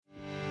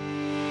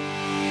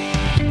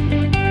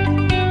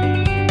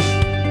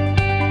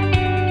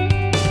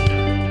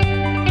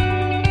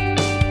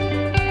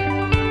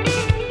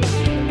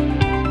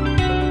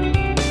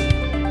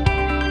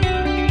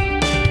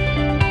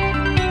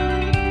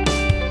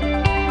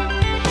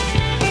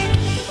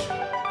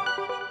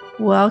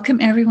Welcome,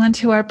 everyone,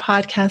 to our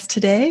podcast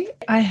today.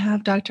 I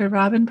have Dr.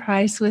 Robin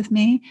Price with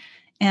me,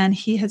 and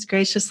he has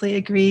graciously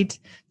agreed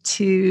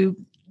to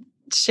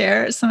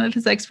share some of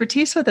his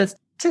expertise with us.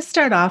 To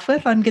start off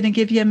with, I'm going to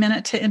give you a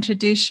minute to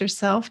introduce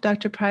yourself,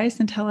 Dr. Price,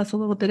 and tell us a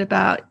little bit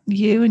about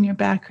you and your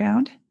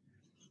background.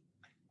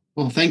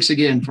 Well, thanks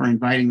again for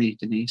inviting me,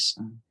 Denise.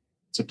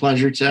 It's a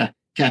pleasure to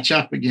catch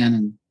up again.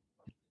 And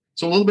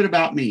so a little bit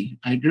about me.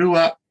 I grew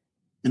up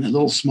in a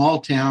little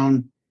small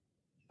town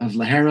of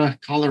La Jera,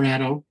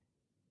 Colorado.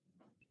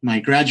 My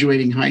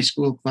graduating high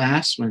school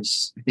class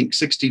was, I think,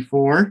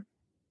 64.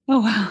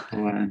 Oh, wow.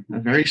 So, a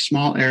very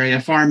small area,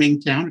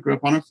 farming town. I grew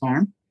up on a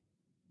farm.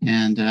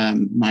 And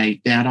my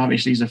dad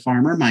obviously is a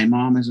farmer. My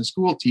mom is a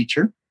school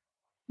teacher.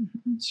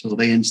 Mm-hmm. So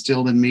they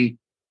instilled in me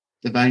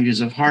the values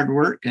of hard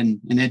work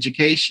and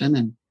education.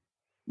 And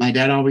my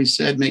dad always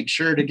said, make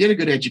sure to get a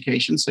good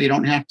education so you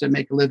don't have to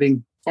make a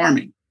living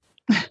farming.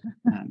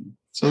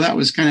 So that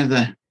was kind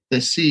of the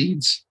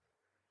seeds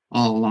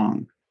all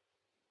along.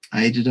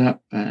 I ended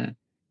up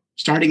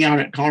starting out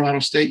at Colorado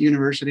State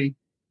University,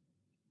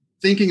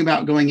 thinking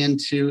about going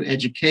into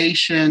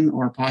education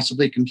or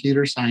possibly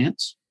computer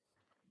science,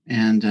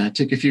 and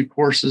took a few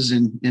courses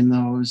in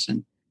those.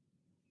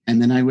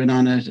 And then I went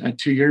on a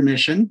 2-year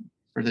mission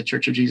for the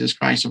Church of Jesus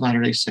Christ of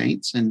Latter-day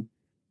Saints. And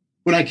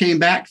when I came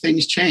back,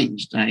 things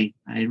changed. I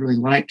really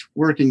liked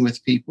working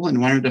with people and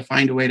wanted to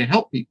find a way to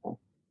help people.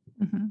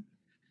 Mm-hmm.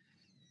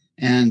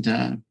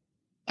 And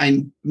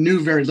I knew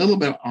very little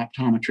about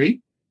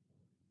optometry.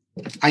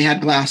 I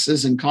had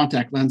glasses and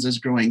contact lenses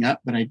growing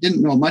up, but I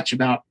didn't know much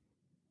about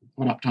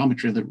what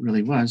optometry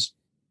really was.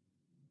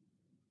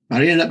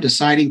 But I ended up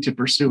deciding to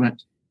pursue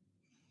it,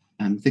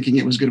 thinking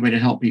it was a good way to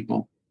help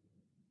people.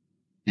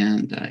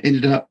 And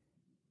ended up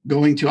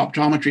going to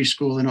optometry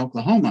school in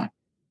Oklahoma.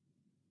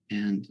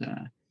 And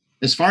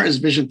as far as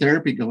vision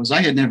therapy goes,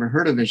 I had never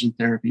heard of vision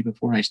therapy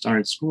before I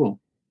started school.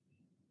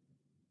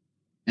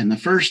 In the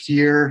first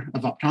year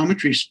of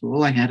optometry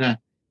school, I had a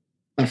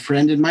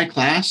friend in my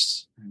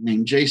class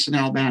named Jason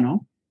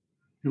Albano,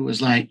 who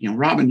was like,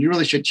 Robin, you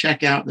really should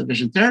check out the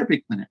vision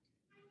therapy clinic.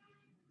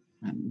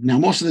 Now,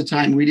 most of the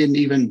time, we didn't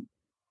even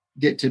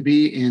get to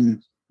be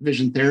in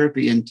vision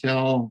therapy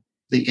until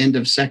the end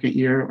of second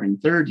year or in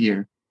third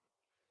year.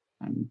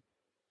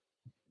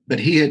 But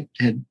he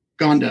had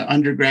gone to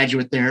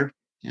undergraduate there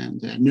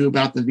and knew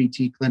about the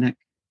VT clinic.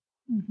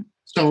 Mm-hmm.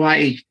 So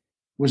I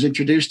was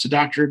introduced to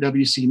Dr.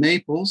 W.C.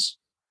 Maples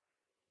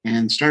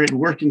and started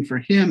working for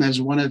him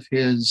as one of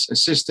his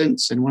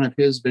assistants and one of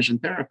his vision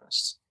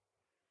therapists,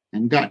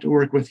 and got to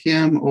work with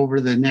him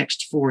over the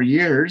next 4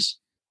 years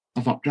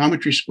of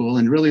optometry school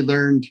and really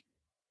learned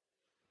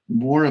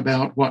more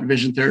about what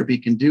vision therapy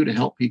can do to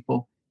help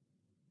people,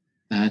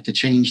 to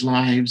change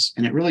lives.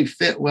 And it really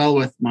fit well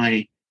with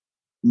my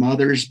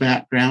mother's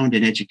background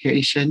in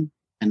education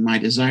and my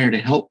desire to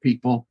help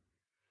people.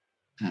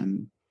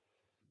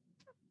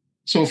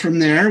 So from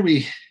there,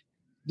 we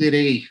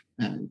did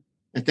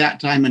at that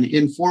time, an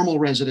informal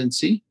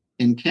residency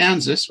in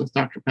Kansas with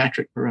Dr.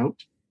 Patrick Perot.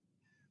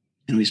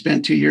 And we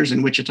spent 2 years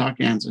in Wichita,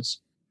 Kansas.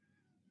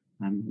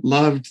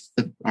 Loved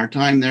our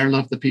time there,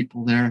 loved the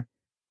people there.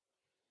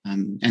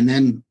 And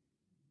then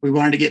we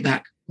wanted to get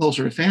back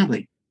closer to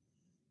family.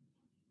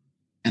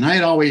 And I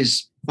had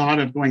always thought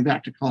of going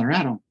back to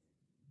Colorado.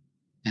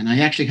 And I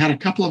actually had a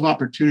couple of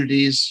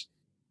opportunities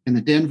in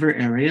the Denver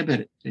area,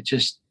 but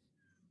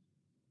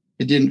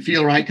it didn't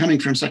feel right coming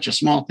from such a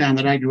small town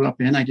that I grew up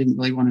in. I didn't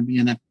really want to be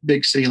in a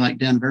big city like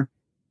Denver.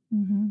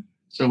 Mm-hmm.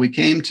 So we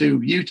came to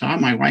Utah.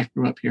 My wife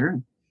grew up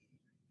here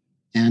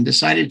and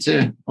decided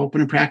to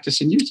open a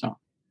practice in Utah.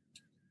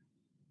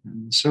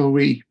 And so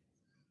we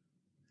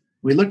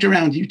looked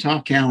around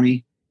Utah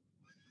County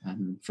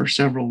for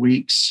several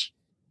weeks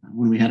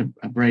when we had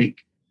a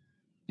break,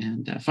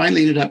 and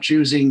finally ended up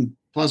choosing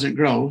Pleasant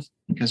Grove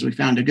because we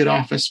found a good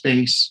office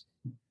space,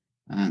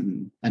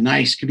 a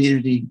nice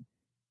community,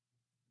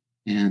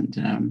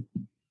 and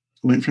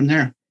went from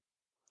there.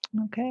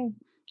 Okay.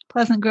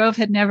 Pleasant Grove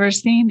had never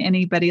seen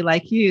anybody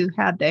like you,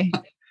 had they?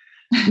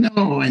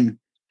 No. And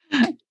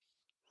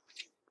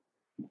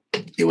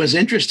it was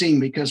interesting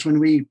because when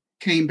we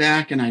came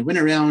back and I went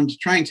around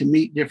trying to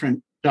meet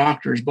different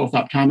doctors, both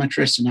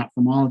optometrists and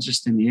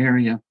ophthalmologists in the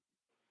area,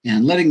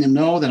 and letting them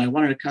know that I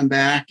wanted to come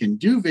back and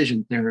do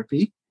vision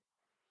therapy,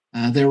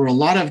 there were a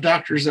lot of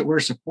doctors that were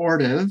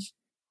supportive.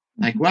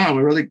 Like, wow,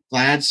 we're really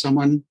glad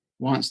someone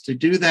wants to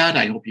do that.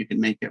 I hope you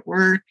can make it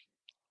work.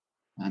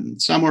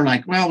 Some were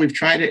like, well, we've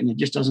tried it and it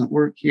just doesn't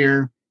work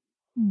here.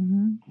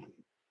 Mm-hmm.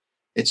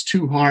 It's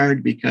too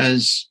hard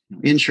because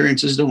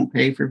insurances don't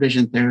pay for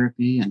vision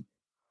therapy, and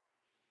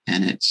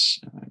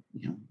it's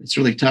it's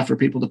really tough for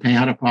people to pay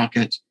out of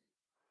pocket.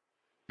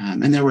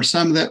 And there were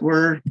some that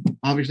were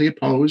obviously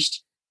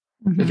opposed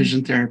to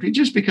vision therapy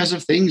just because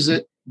of things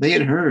that they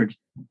had heard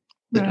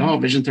that, right,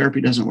 vision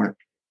therapy doesn't work.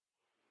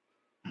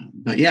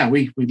 But yeah,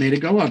 we made a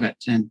go of it.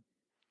 And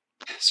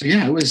so,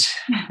 yeah, it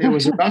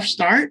was a rough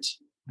start.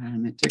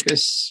 And it took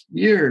us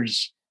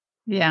years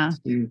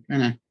to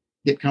kind of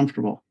get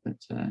comfortable. But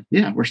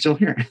yeah, we're still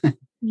here.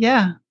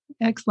 Yeah,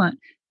 excellent.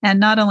 And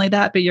not only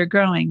that, but you're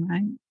growing,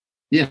 right?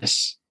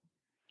 Yes.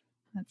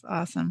 That's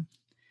awesome.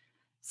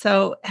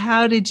 So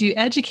how did you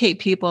educate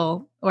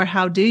people, or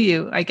how do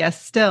you, I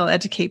guess, still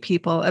educate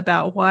people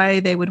about why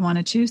they would want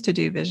to choose to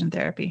do vision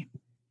therapy?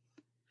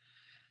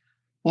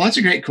 Well, that's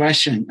a great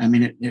question. I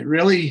mean, it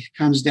really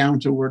comes down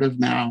to word of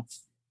mouth.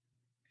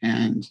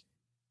 And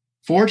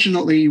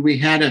fortunately, we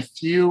had a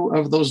few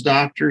of those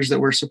doctors that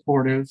were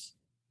supportive.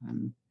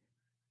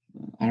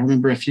 I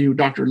remember a few.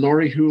 Dr.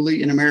 Lori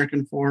Hooley in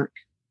American Fork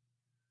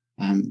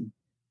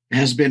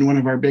has been one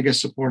of our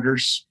biggest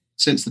supporters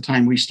since the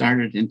time we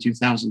started in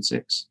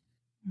 2006.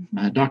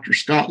 Dr.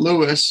 Scott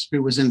Lewis,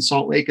 who was in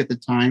Salt Lake at the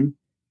time,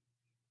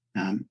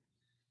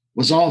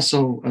 was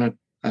also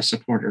a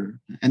supporter.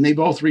 And they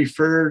both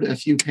referred a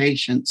few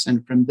patients.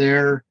 And from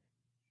there,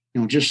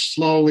 just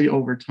slowly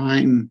over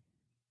time,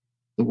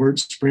 the word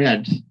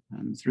spread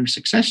through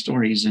success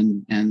stories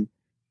and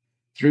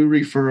through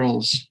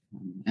referrals.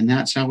 And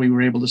that's how we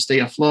were able to stay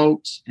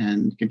afloat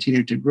and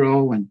continue to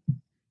grow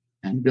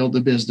and build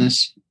the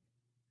business.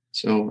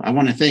 So I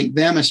want to thank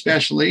them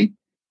especially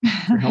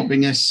for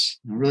helping us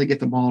really get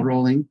the ball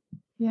rolling.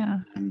 Yeah.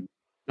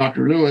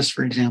 Dr. Lewis,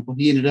 for example,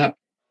 he ended up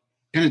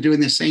kind of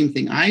doing the same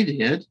thing I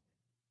did.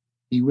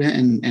 He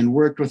went and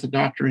worked with a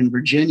doctor in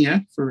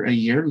Virginia for a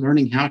year,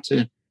 learning how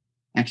to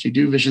actually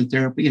do vision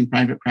therapy in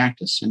private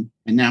practice. And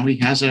now he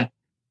has a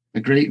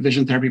great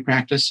vision therapy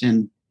practice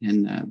in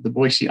the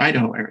Boise,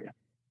 Idaho area.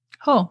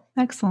 Oh,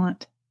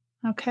 excellent.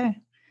 Okay.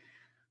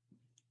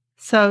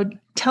 So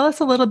tell us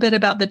a little bit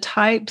about the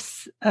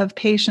types of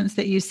patients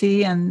that you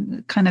see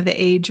and kind of the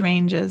age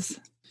ranges.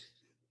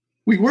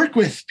 We work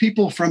with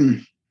people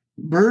from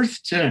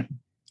birth to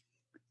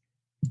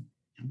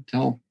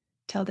till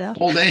death.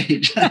 Old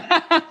age.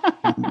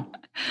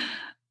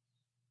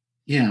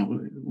 Yeah,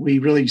 we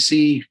really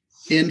see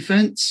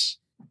infants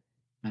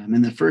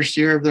in the first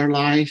year of their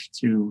life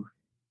to,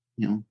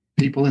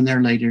 people in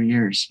their later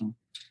years. So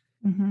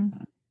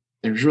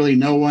there's really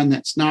no one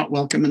that's not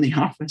welcome in the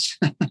office.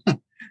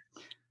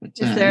 But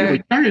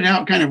we started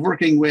out kind of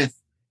working with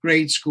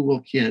grade school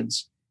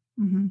kids,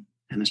 and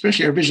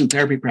especially our vision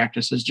therapy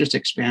practice has just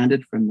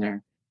expanded from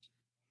there.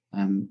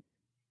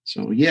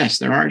 So yes,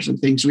 there are some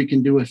things we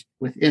can do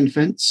with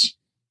infants,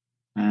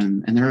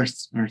 and there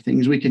are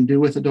things we can do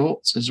with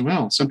adults as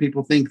well. Some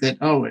people think that,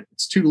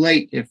 it's too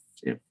late if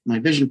my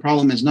vision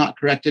problem is not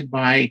corrected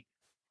by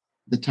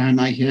the time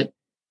I hit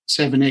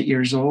 7, 8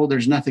 years old.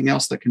 There's nothing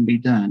else that can be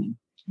done,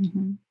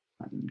 and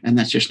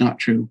that's just not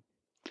true.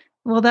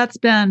 Well, that's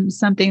been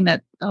something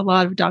that a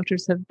lot of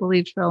doctors have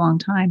believed for a long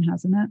time,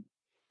 hasn't it?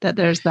 That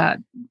there's that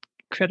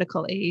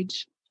critical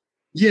age.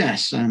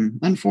 Yes,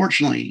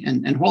 unfortunately.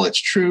 And while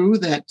it's true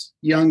that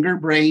younger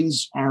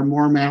brains are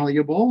more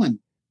malleable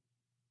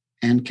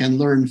and can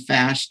learn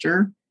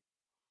faster,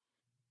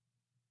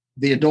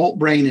 the adult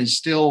brain is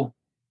still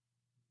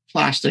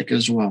plastic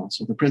as well.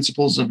 So the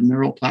principles of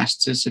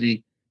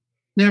neuroplasticity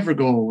never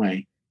go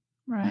away.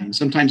 Right. And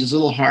sometimes it's a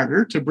little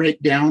harder to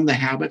break down the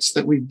habits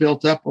that we've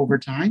built up over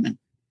time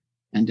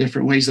and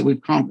different ways that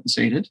we've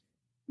compensated.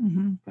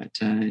 But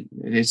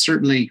it's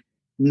certainly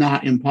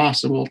not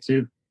impossible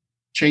to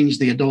change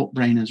the adult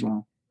brain as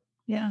well.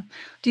 Yeah.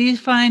 Do you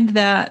find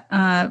that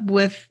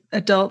with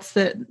adults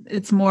that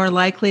it's more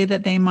likely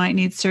that they might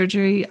need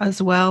surgery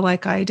as well,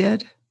 like I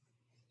did?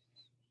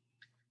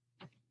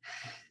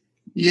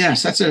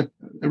 Yes, that's a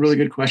really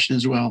good question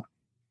as well.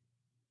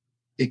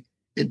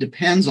 It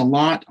depends a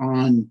lot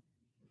on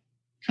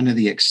kind of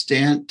the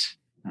extent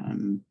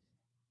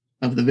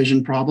of the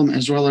vision problem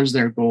as well as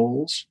their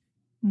goals.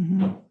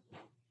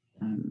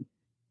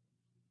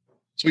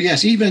 So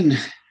yes, even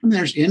when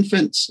there's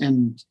infants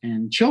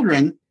and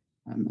children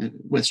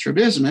with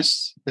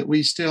strabismus that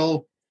we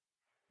still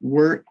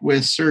work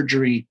with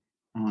surgery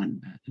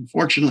on.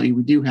 Unfortunately,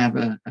 we do have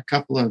a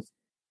couple of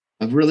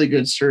really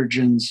good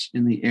surgeons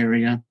in the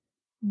area,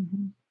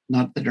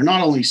 that are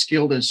not only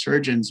skilled as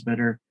surgeons, but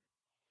are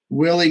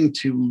willing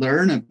to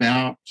learn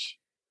about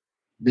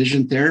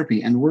vision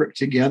therapy and work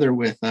together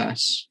with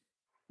us,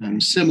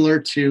 similar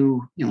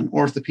to an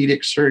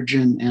orthopedic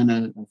surgeon and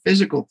a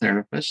physical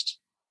therapist.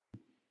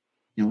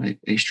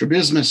 A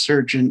strabismus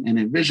surgeon and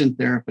a vision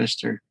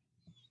therapist are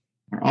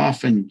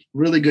often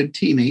really good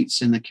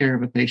teammates in the care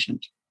of a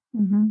patient.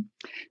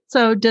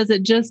 So does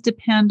it just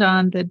depend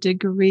on the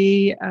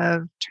degree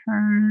of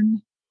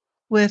turn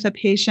with a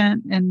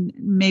patient and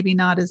maybe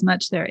not as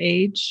much their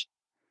age,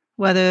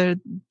 whether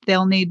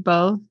they'll need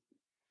both?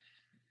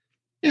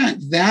 Yeah,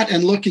 that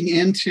and looking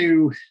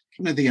into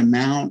kind of the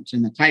amount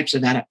and the types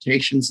of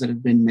adaptations that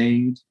have been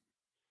made.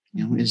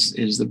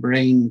 Is the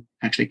brain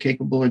actually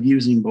capable of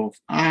using both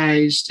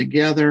eyes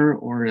together,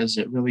 or is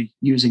it really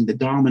using the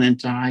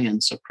dominant eye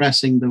and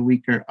suppressing the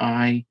weaker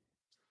eye?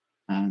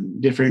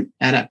 Different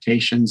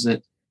adaptations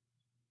that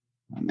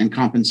and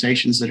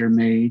compensations that are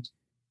made.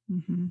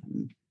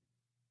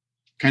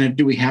 Kind of,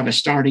 do we have a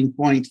starting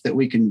point that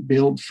we can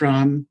build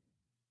from?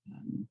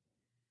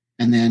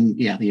 And then,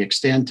 the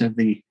extent of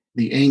the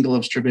angle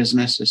of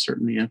strabismus is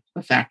certainly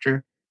a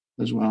factor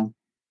as well.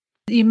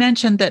 You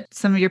mentioned that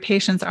some of your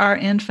patients are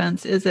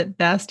infants. Is it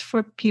best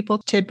for people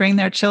to bring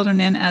their children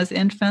in as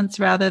infants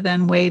rather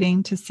than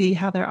waiting to see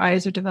how their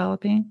eyes are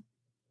developing?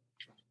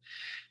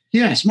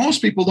 Yes,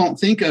 most people don't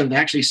think of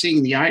actually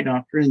seeing the eye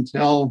doctor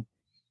until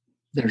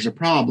there's a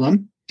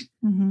problem.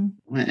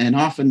 Mm-hmm. And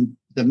often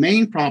the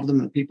main problem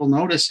that people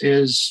notice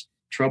is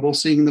trouble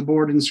seeing the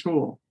board in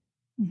school.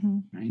 Mm-hmm.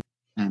 Right?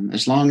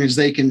 As long as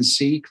they can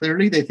see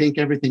clearly, they think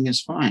everything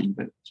is fine.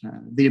 But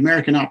the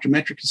American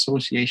Optometric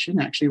Association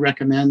actually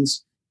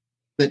recommends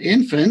that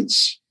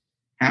infants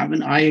have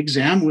an eye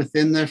exam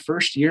within the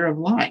first year of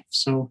life.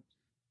 So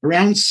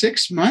around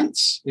 6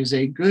 months is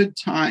a good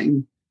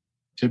time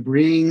to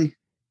bring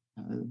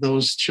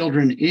those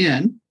children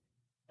in.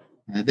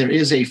 There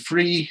is a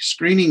free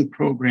screening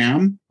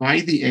program by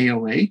the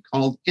AOA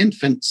called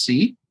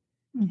Infancy,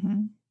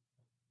 mm-hmm.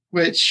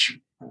 which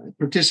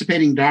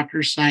participating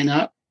doctors sign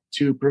up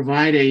to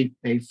provide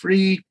a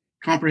free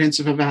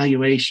comprehensive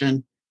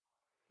evaluation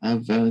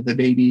of the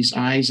baby's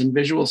eyes and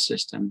visual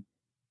system.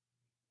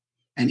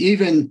 And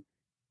even,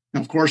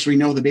 of course, we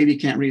know the baby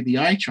can't read the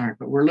eye chart,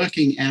 but we're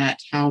looking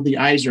at how the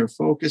eyes are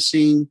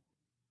focusing.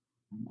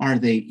 Are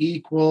they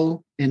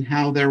equal in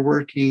how they're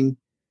working?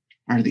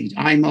 Are the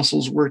eye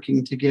muscles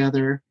working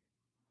together?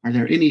 Are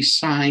there any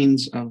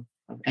signs of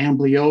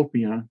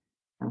amblyopia,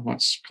 or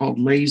what's called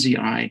lazy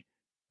eye,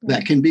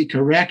 that can be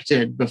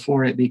corrected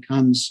before it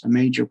becomes a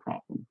major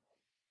problem?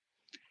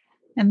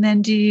 And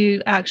then do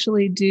you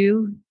actually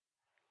do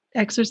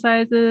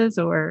exercises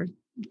or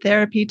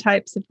therapy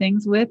types of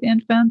things with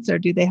infants, or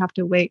do they have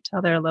to wait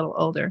till they're a little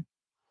older?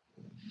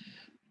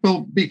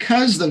 Well,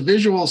 because the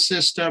visual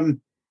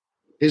system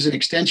is an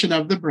extension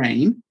of the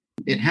brain,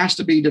 it has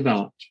to be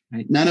developed.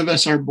 Right? None of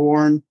us are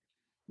born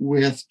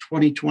with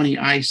 20/20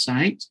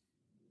 eyesight.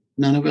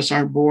 None of us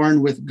are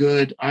born with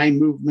good eye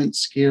movement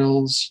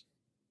skills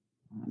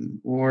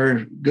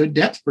or good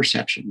depth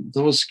perception.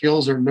 Those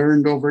skills are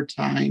learned over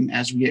time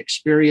as we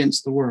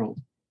experience the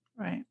world.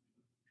 Right.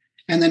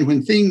 And then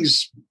when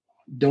things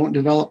don't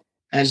develop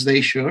as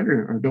they should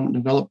or don't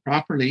develop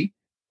properly,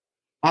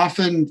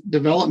 often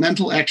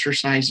developmental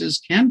exercises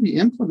can be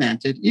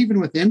implemented, even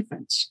with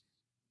infants,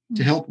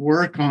 to help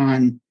work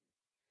on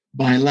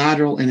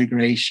bilateral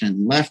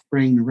integration, left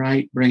brain,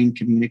 right brain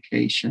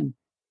communication,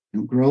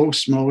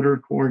 gross motor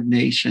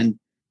coordination,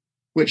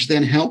 which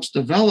then helps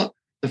develop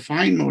the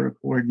fine motor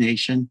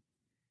coordination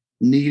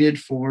needed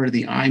for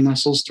the eye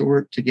muscles to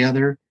work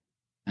together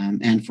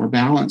and for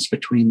balance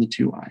between the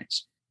two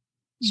eyes.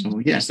 So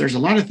yes, there's a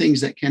lot of things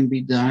that can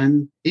be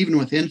done even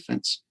with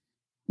infants.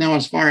 Now,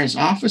 as far as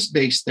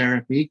office-based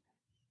therapy,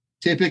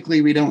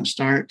 typically we don't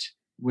start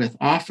with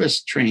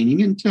office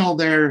training until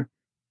they're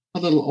a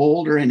little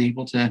older and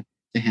able to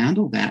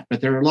handle that.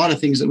 But there are a lot of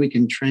things that we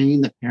can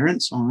train the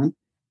parents on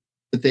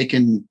that they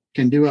can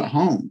do at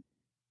home.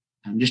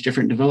 Just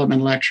different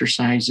developmental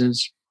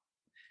exercises.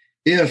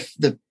 If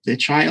the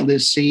child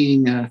is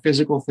seeing a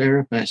physical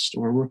therapist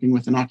or working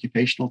with an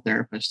occupational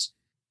therapist,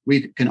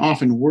 we can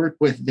often work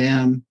with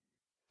them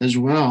as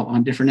well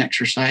on different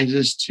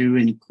exercises to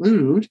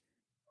include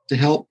to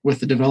help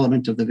with the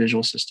development of the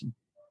visual system.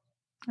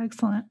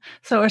 Excellent.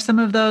 So are some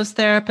of those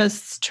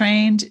therapists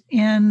trained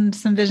in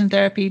some vision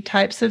therapy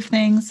types of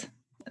things?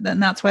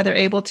 And that's why they're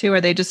able to, or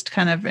they just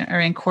kind of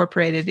are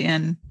incorporated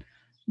in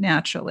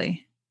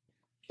naturally?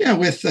 Yeah,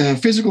 with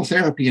physical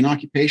therapy and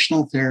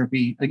occupational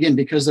therapy, again,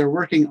 because they're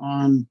working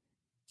on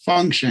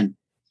function,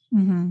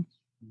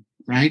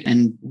 right?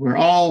 And we're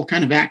all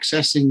kind of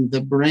accessing the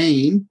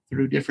brain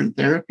through different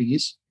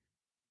therapies.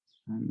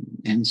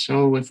 And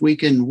so if we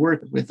can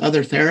work with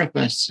other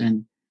therapists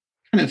and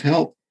kind of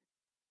help,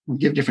 we'll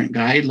give different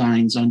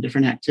guidelines on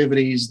different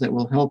activities that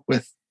will help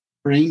with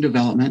brain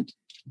development,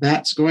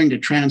 that's going to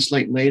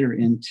translate later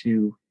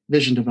into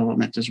vision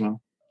development as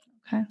well.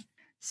 Okay.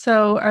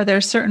 So are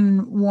there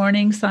certain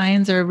warning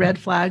signs or red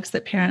flags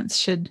that parents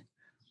should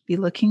be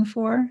looking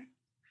for?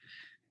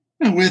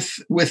 Yeah,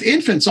 with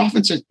infants,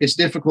 often it's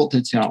difficult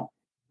to tell,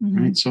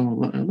 right? So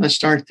let's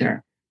start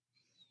there.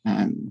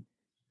 And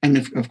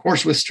of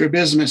course, with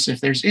strabismus, if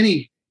there's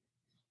any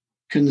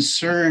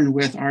concern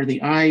with are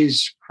the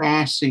eyes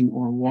crossing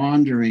or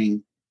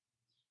wandering,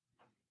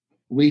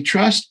 we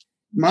trust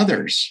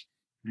mothers,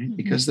 right?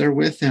 Because they're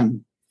with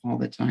them all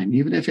the time,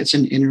 even if it's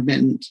an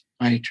intermittent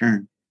eye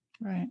turn.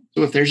 Right.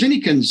 So if there's any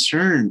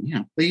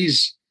concern,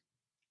 please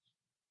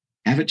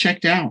have it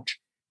checked out.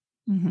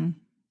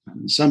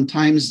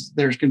 Sometimes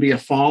there's going to be a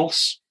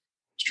false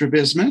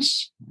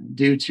strabismus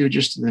due to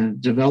just the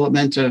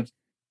development of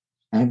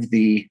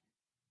the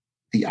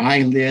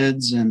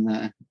eyelids and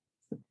the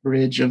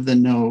bridge of the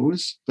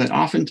nose, but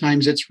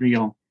oftentimes it's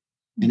real.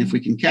 And if we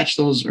can catch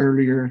those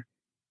earlier,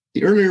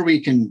 the earlier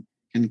we can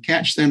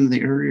catch them,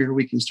 the earlier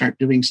we can start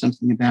doing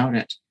something about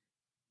it,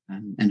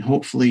 and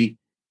hopefully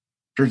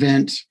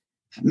prevent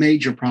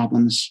major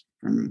problems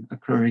from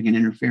occurring and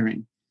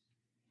interfering.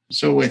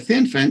 So with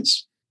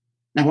infants,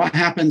 now what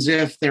happens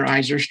if their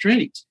eyes are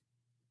straight?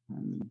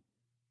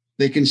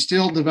 They can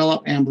still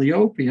develop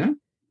amblyopia,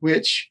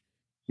 which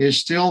is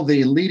still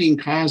the leading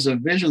cause of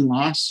vision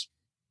loss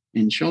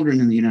in children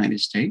in the United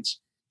States.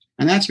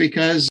 And that's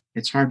because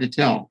it's hard to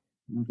tell.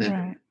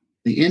 That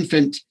the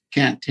infant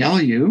can't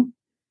tell you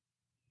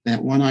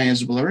that one eye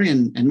is blurry,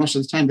 and most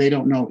of the time they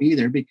don't know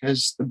either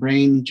because the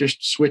brain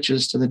just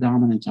switches to the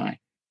dominant eye.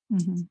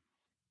 Mm-hmm.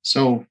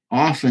 So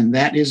often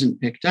that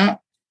isn't picked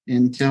up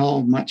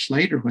until much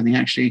later when they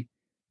actually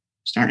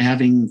start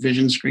having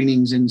vision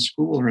screenings in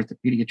school or at the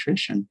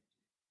pediatrician.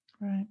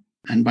 Right.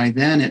 And by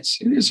then it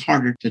is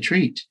harder to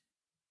treat.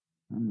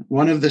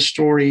 One of the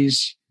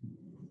stories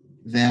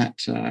that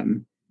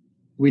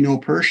we know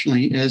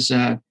personally is,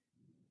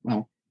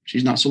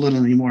 she's not so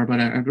little anymore, but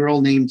a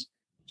girl named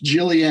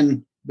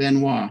Jillian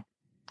Benoit.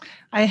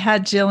 I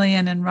had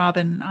Jillian and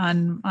Robin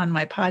on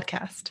my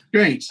podcast.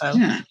 Great. So,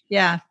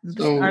 yeah.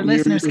 So our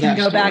listeners can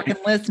go back and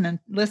listen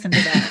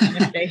to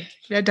that if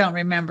they don't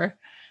remember.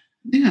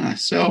 Yeah.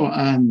 So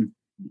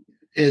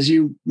as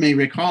you may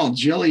recall,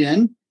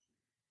 Jillian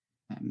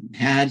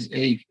had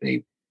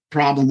a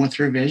problem with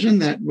her vision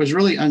that was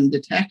really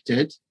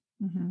undetected.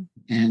 Mm-hmm.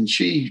 And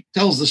she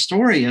tells the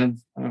story of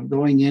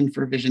going in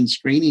for vision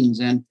screenings.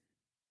 And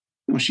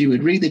she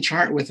would read the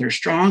chart with her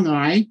strong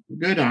eye,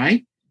 good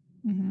eye.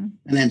 Mm-hmm.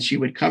 And then she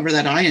would cover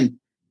that eye and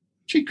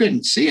she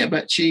couldn't see it,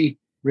 but she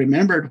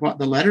remembered what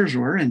the letters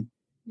were. And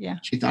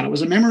she thought it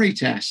was a memory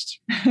test.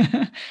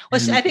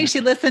 I think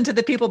she listened to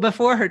the people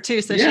before her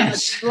too. So she had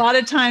a lot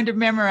of time to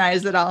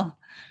memorize it all.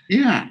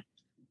 Yeah.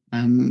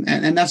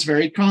 And that's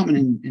very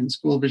common in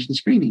school vision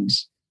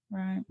screenings.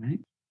 Right.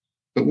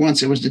 But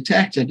once it was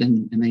detected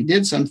and they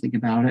did something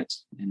about it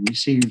and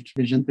received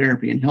vision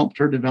therapy and helped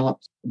her develop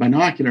the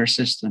binocular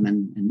system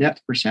and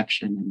depth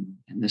perception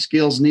and the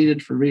skills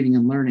needed for reading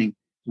and learning,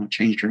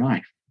 changed her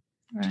life.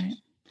 Right.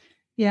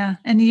 Yeah.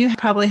 And you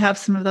probably have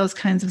some of those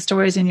kinds of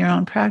stories in your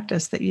own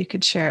practice that you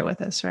could share with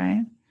us,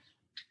 right?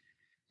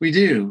 We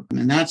do.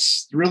 And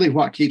that's really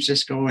what keeps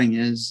us going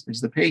is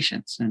the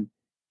patients. And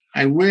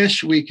I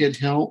wish we could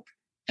help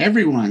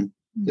everyone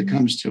that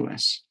comes to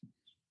us.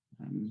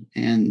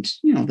 And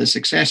the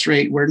success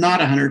rate, we're not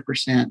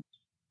 100%.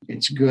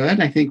 It's good.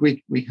 I think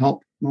we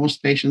help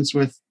most patients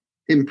with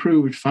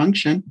improved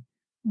function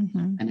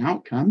and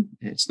outcome.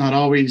 It's not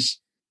always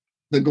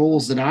the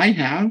goals that I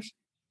have,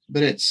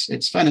 but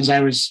it's fun. As I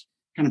was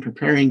kind of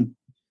preparing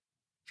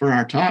for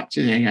our talk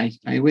today,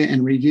 I went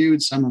and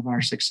reviewed some of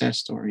our success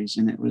stories,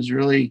 and it was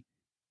really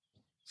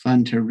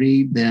fun to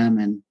read them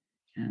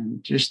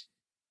and just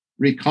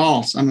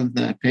recall some of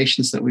the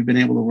patients that we've been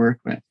able to work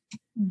with.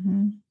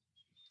 Mm-hmm.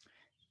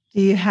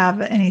 Do you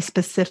have any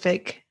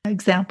specific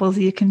examples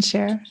you can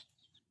share?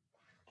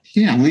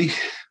 Yeah, let me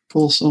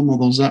pull some of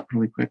those up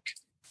really quick.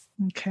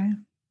 Okay.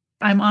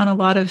 I'm on a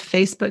lot of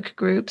Facebook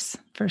groups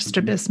for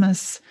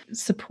strabismus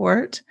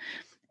support.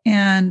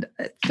 And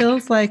it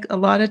feels like a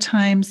lot of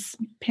times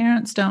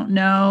parents don't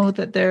know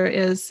that there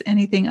is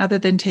anything other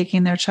than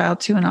taking their child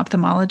to an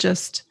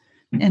ophthalmologist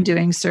and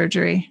doing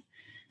surgery.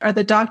 Are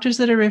the doctors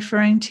that are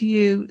referring to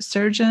you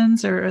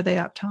surgeons or are they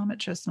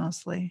optometrists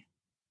mostly?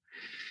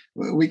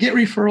 We get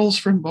referrals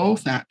from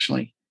both,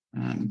 actually.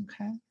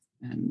 Okay.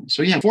 And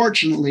so,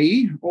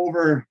 fortunately,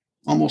 over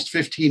almost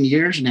 15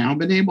 years now,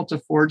 been able to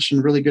forge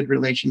some really good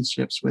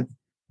relationships with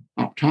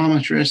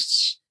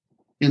optometrists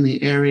in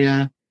the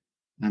area,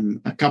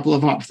 a couple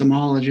of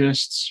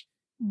ophthalmologists,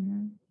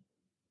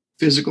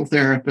 physical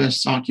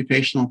therapists,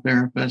 occupational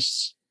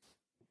therapists,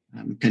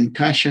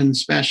 concussion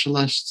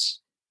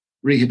specialists,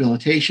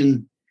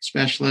 rehabilitation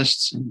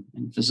specialists, and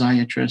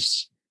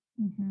physiatrists.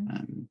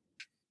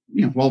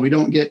 While we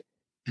don't get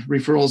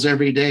referrals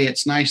every day,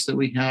 it's nice that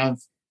we have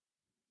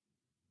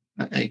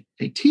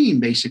a team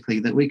basically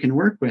that we can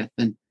work with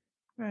and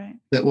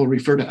that will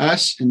refer to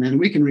us, and then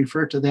we can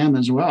refer to them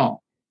as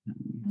well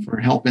for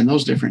help in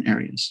those different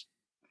areas.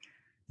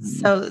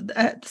 So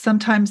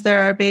sometimes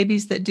there are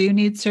babies that do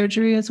need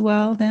surgery as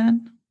well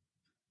then,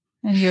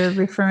 and you're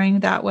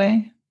referring that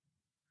way?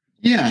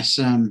 Yes.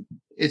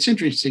 It's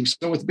interesting.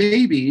 So with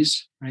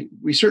babies, right,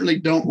 we certainly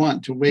don't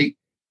want to wait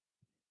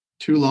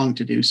too long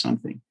to do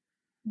something.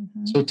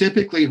 So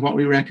typically what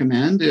we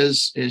recommend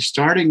is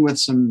starting with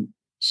some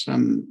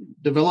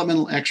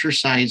developmental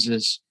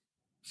exercises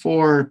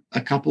for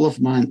a couple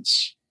of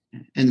months.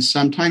 And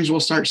sometimes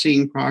we'll start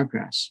seeing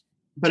progress.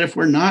 But if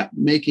we're not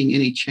making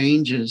any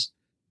changes,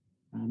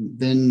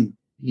 then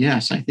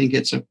yes, I think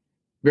it's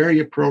very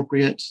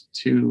appropriate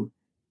to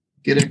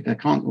get a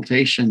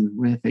consultation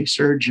with a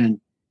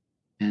surgeon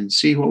and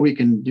see what we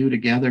can do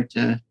together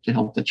to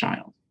help the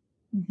child.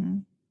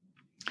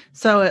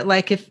 So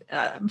like if,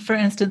 for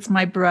instance,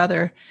 my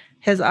brother,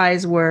 his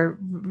eyes were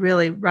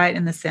really right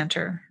in the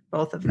center,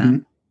 both of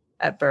them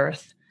at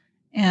birth,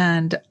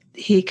 and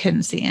he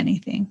couldn't see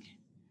anything.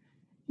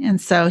 And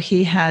so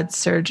he had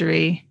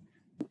surgery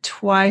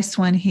twice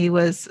when he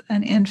was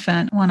an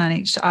infant, one on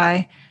each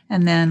eye,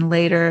 and then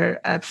later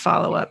a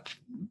follow-up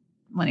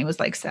when he was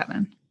like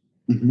 7.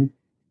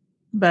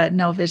 But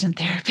no vision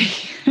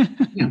therapy.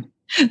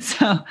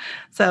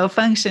 So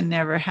function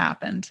never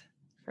happened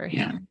for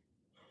him.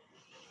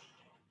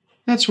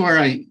 That's where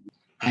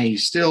I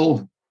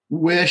still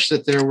wish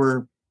that there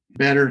were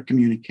better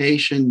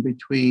communication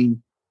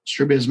between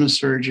strabismus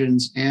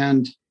surgeons,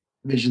 and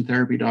vision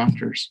therapy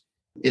doctors.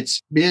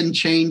 It's been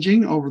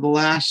changing over the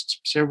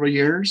last several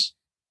years.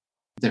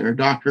 There are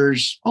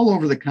doctors all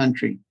over the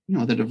country,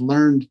 that have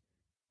learned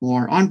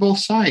more on both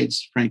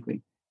sides,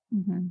 frankly.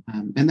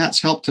 And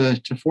that's helped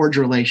to forge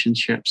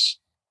relationships,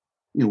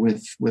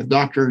 with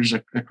doctors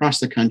across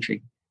the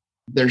country.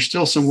 There's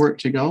still some work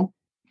to go,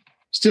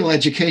 still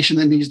education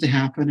that needs to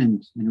happen,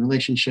 and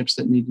relationships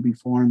that need to be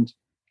formed.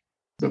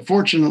 But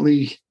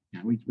fortunately,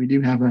 we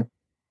do have a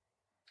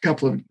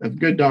couple of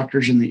good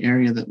doctors in the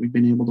area that we've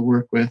been able to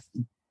work with,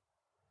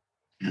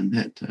 and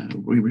that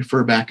we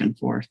refer back and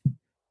forth.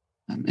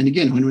 And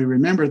again, when we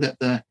remember that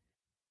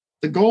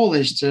the goal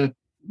is to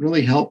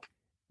really help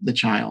the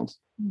child,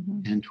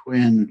 and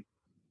when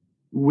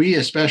we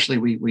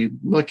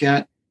look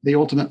at the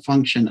ultimate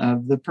function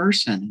of the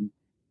person,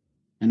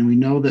 and we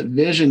know that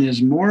vision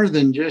is more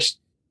than just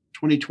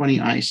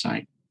 20/20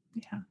 eyesight.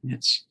 Yeah,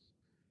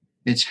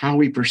 it's how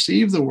we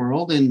perceive the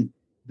world, and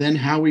then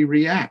how we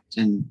react,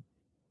 and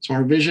so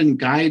our vision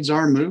guides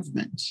our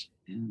movement.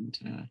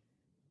 And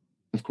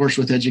of course,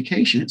 with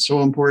education, it's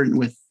so important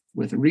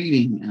with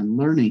reading and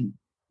learning.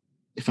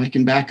 If I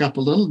can back up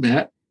a little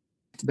bit,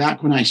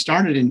 back when I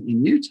started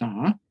in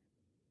Utah,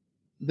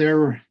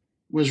 there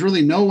was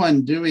really no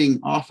one doing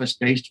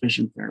office-based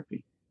vision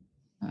therapy.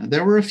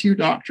 There were a few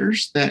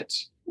doctors that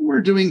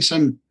were doing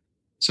some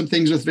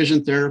things with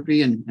vision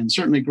therapy, and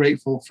certainly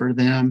grateful for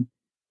them.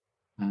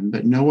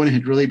 But no one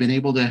had really been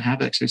able to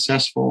have a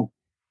successful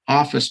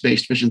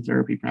office-based vision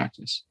therapy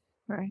practice.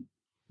 Right.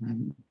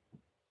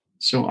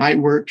 So I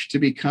worked to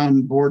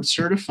become board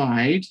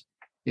certified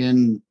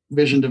in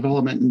vision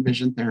development and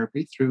vision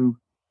therapy through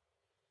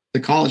the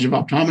College of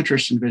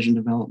Optometrists and Vision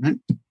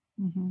Development.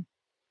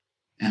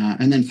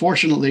 And then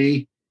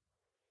fortunately,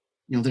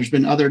 there's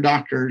been other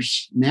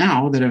doctors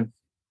now that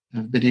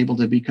have been able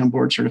to become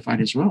board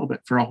certified as well.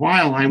 But for a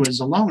while, I was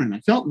alone, and I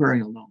felt very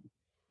alone.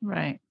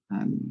 Right.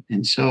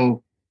 And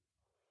so,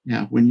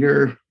 when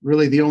you're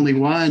really the only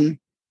one,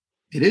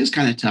 it is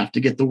kind of tough to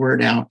get the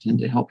word out and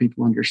to help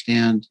people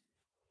understand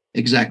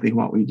exactly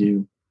what we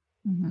do.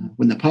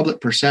 When the public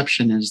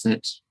perception is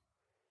that,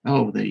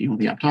 the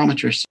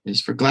optometrist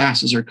is for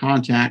glasses or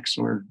contacts,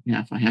 or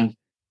if I have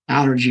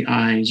allergy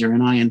eyes or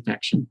an eye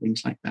infection,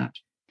 things like that.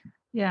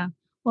 Yeah.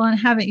 Well, and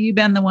haven't you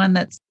been the one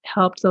that's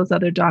helped those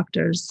other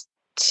doctors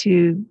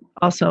to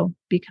also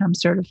become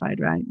certified,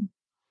 right?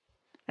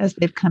 As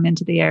they've come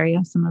into the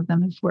area, some of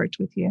them have worked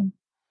with you.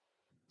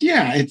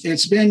 Yeah,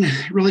 it's been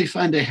really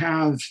fun to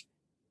have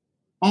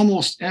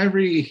almost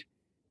every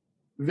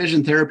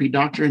vision therapy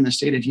doctor in the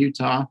state of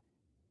Utah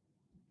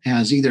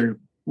has either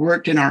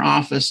worked in our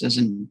office as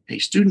a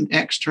student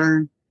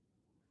extern,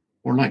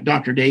 or like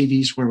Dr.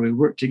 Davies, where we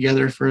worked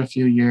together for a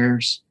few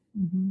years.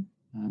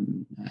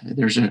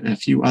 There's a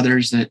few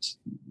others that,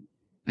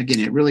 again,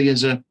 it really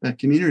is a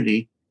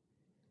community.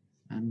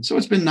 So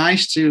it's been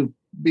nice to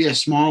be a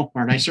small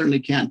part. I certainly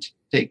can't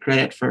take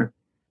credit for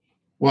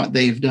what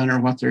they've done or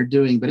what they're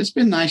doing, but it's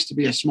been nice to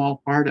be a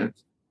small part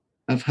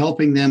of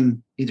helping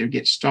them either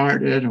get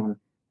started or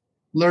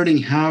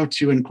learning how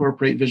to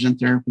incorporate vision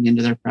therapy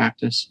into their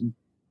practice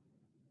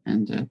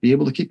and be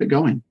able to keep it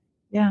going.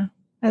 Yeah,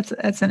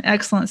 that's an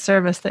excellent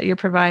service that you're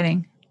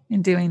providing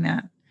in doing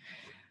that.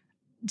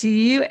 Do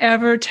you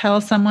ever tell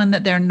someone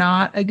that they're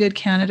not a good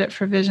candidate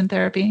for vision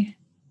therapy?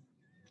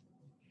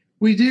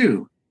 We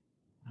do.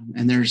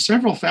 And there's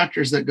several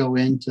factors that go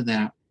into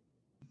that.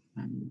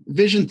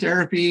 Vision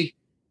therapy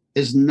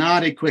is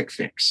not a quick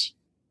fix.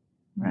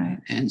 Right.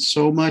 And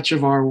so much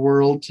of our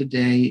world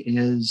today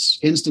is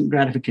instant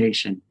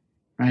gratification,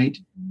 right?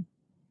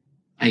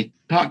 I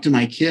talk to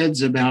my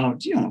kids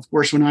about, of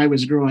course, when I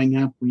was growing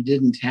up, we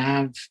didn't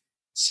have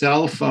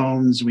cell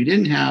phones, we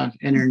didn't have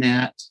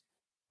internet.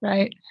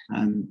 Right.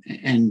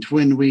 And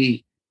when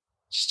we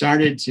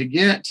started to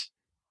get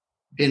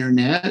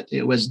internet,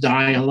 it was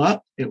dial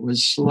up, it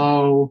was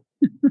slow.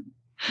 It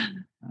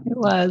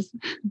was.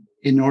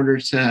 In order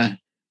to,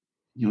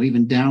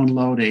 even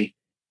download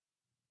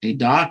a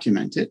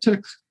document, it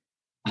took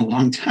a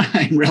long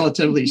time,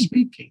 relatively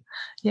speaking.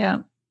 Yeah.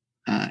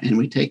 And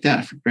we take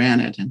that for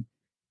granted. And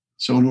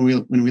so when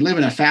we live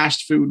in a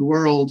fast food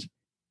world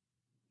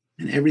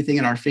and everything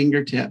at our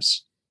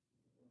fingertips,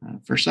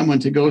 for someone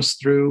to go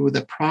through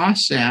the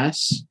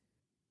process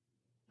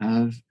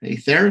of a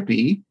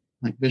therapy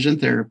like vision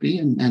therapy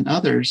and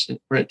others,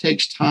 where it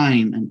takes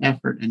time and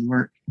effort and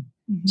work,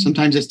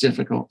 sometimes it's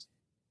difficult.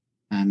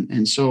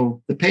 And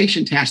so the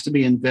patient has to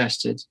be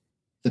invested.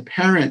 The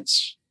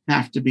parents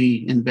have to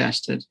be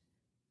invested.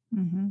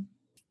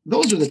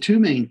 Those are the two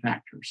main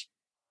factors.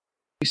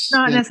 It's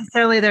not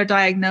necessarily their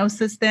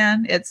diagnosis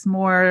then. It's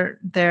more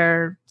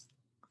their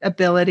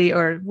ability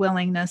or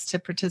willingness to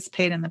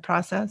participate in the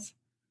process.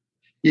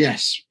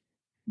 Yes.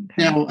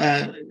 Okay.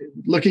 Now,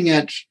 looking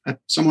at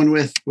someone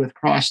with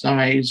crossed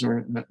eyes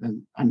or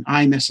an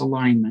eye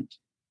misalignment,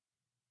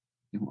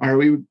 are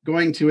we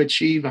going to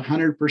achieve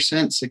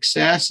 100%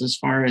 success as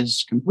far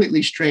as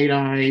completely straight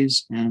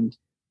eyes and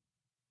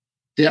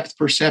depth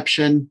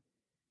perception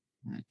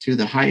to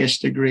the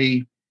highest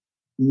degree?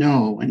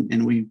 know.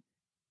 And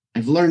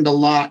I've learned a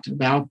lot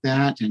about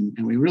that. And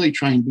we really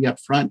try and be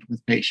upfront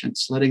with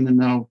patients, letting them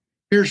know,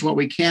 here's what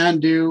we can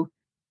do,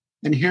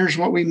 and here's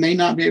what we may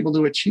not be able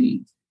to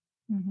achieve.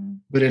 Mm-hmm.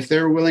 But if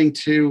they're willing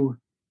to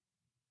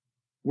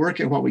work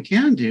at what we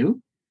can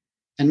do,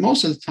 and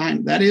most of the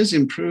time that is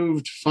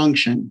improved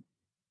function.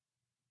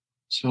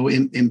 So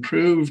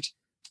improved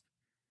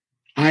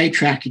eye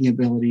tracking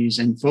abilities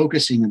and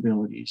focusing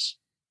abilities,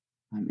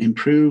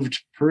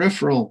 improved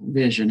peripheral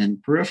vision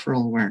and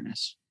peripheral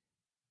awareness.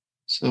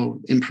 So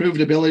improved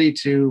ability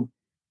to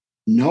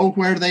know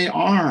where they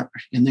are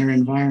in their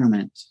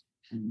environment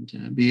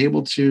and be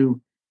able to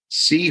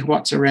see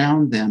what's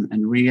around them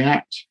and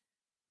react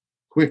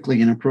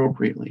quickly and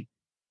appropriately.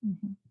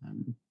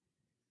 Mm-hmm.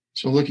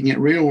 So looking at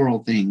real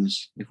world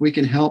things, if we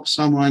can help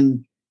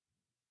someone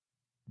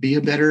be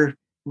a better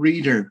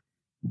reader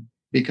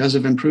because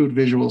of improved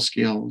visual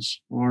skills,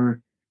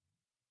 or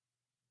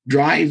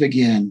drive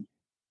again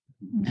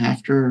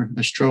after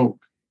a stroke,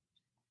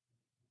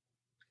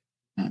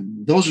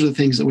 those are the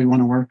things that we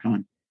want to work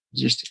on,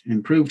 just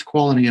improved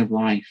quality of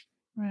life.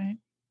 Right.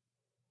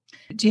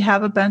 Do you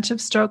have a bunch of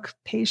stroke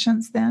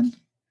patients then?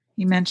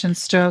 You mentioned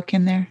stroke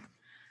in there.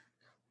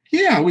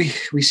 Yeah, we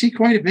see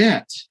quite a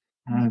bit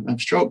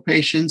of stroke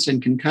patients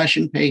and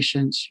concussion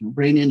patients,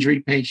 brain injury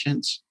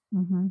patients.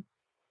 Mm-hmm.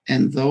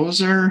 And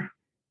those are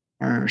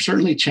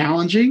certainly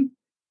challenging,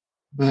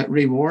 but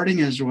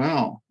rewarding as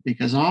well,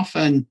 because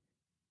often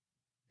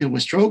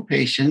with stroke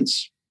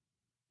patients,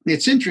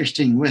 it's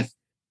interesting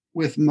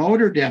with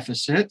motor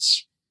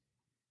deficits,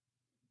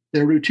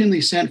 they're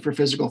routinely sent for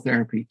physical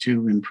therapy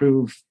to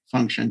improve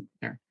function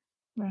there.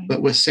 Right.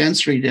 But with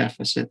sensory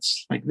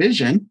deficits like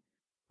vision,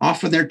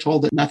 often they're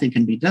told that nothing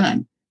can be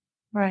done.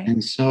 Right.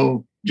 And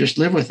so just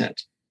live with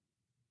it.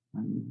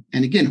 And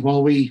again,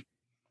 while we,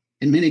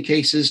 in many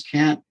cases,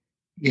 can't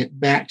get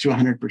back to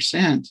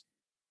 100%,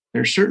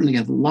 there's certainly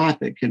a lot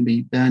that can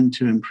be done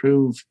to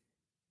improve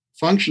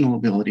functional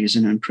abilities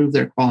and improve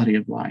their quality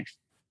of life.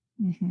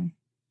 Mm-hmm.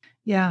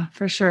 Yeah,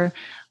 for sure.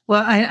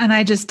 Well,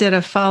 I just did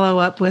a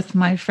follow-up with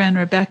my friend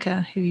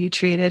Rebecca, who you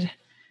treated,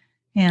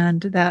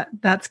 and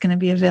that's going to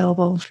be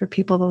available for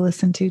people to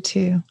listen to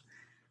too.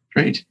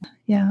 Great.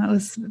 Yeah, it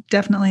was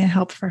definitely a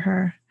help for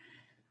her.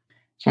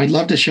 So I'd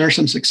love to share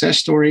some success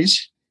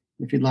stories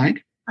if you'd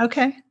like.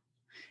 Okay.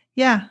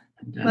 Yeah.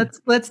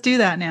 Let's do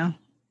that now.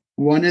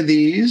 One of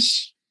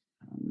these,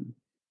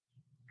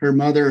 her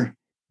mother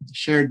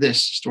shared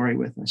this story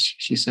with us.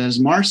 She says,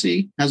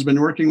 Marcy has been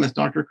working with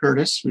Dr.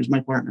 Curtis, who's my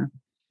partner,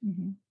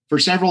 for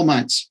several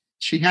months.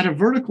 She had a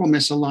vertical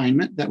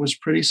misalignment that was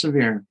pretty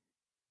severe.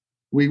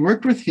 We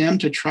worked with him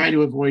to try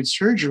to avoid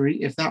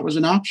surgery if that was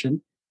an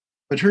option,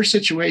 but her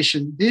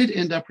situation did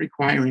end up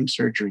requiring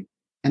surgery,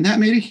 and that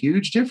made a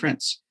huge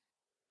difference.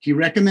 He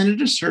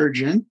recommended a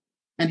surgeon,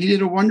 and he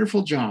did a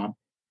wonderful job.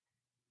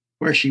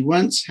 Where she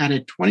once had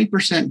a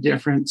 20%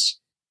 difference,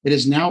 it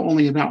is now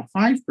only about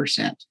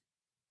 5%,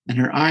 and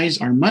her eyes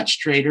are much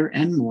straighter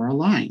and more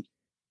aligned.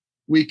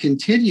 We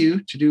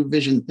continue to do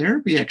vision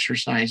therapy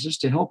exercises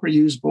to help her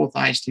use both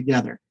eyes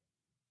together,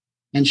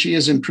 and she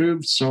has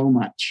improved so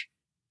much.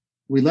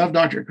 We love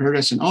Dr.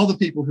 Curtis and all the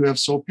people who have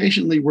so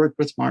patiently worked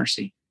with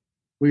Marcy.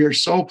 We are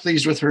so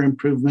pleased with her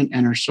improvement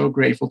and are so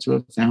grateful to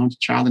have found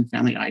Child and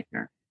Family Eye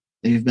Care.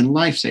 They have been a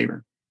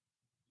lifesaver.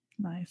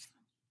 Nice.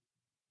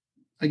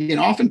 Again,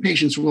 often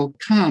patients will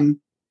come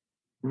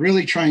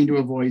really trying to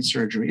avoid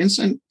surgery. In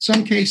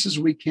some cases,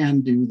 we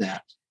can do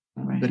that.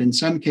 Right. But in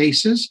some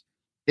cases,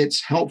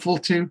 it's helpful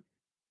to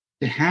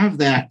have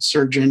that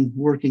surgeon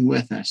working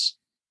with us,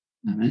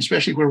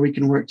 especially where we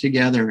can work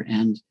together.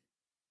 And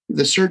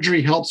the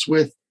surgery helps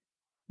with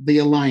the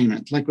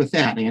alignment. Like with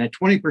that, they had a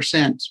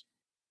 20%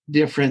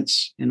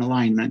 difference in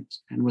alignment.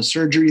 And with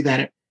surgery, that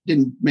it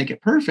didn't make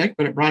it perfect,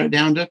 but it brought it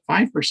down to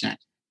 5%.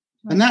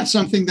 And that's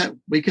something that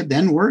we could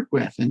then work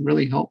with and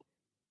really help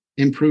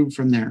improve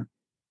from there.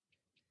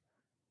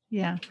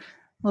 Yeah.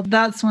 Well,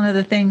 that's one of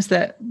the things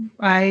that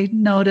I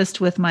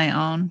noticed with my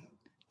own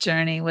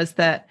journey was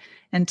that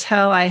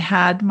until I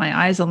had my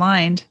eyes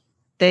aligned,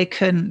 they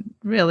couldn't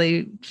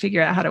really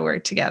figure out how to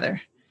work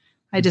together.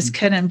 I just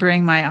couldn't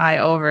bring my eye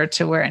over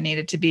to where it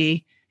needed to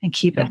be and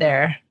keep it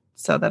there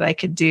so that I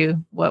could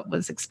do what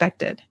was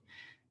expected.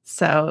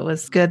 So it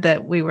was good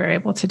that we were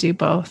able to do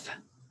both.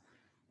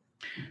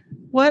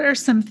 What are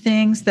some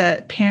things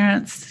that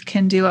parents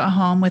can do at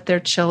home with their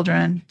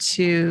children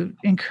to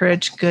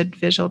encourage good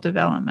visual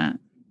development?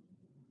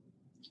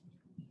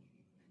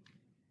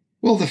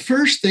 Well, the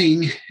first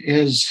thing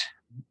is,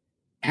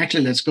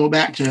 actually, let's go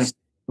back to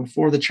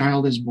before the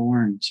child is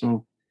born.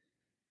 So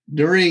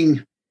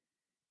during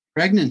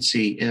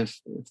pregnancy, if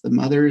the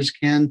mothers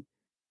can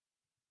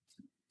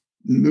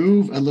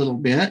move a little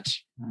bit,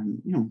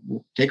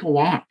 take a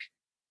walk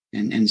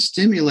and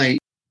stimulate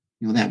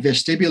that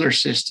vestibular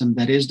system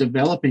that is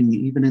developing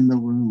even in the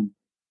womb,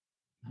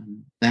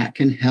 that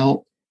can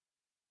help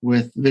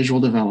with visual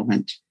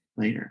development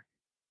later.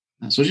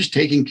 So just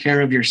taking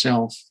care of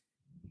yourself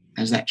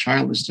as that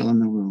child is still in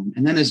the womb.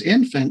 And then as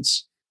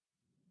infants,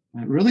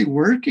 really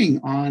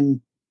working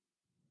on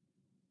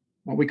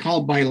what we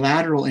call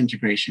bilateral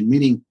integration,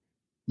 meaning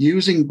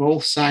using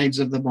both sides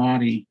of the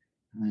body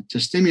to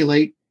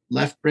stimulate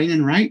left brain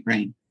and right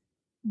brain.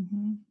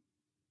 Mm-hmm.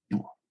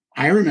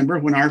 I remember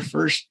when our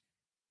first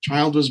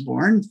child was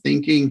born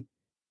thinking,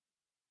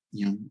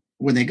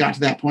 when they got to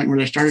that point where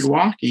they started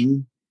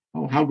walking,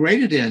 oh, how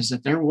great it is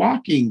that they're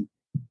walking.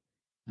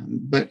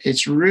 But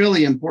it's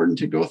really important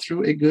to go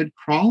through a good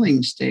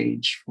crawling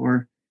stage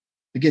for,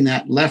 again,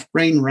 that left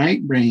brain,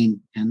 right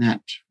brain, and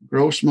that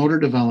gross motor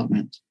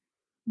development.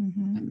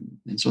 Mm-hmm.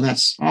 And so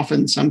that's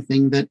often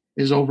something that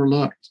is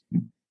overlooked.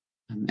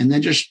 And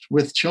then just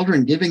with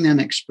children, giving them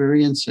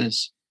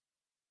experiences.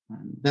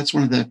 That's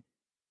one of the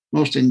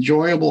most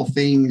enjoyable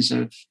things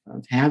of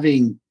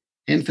having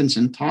infants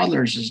and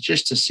toddlers, is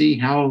just to see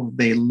how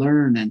they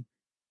learn and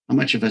how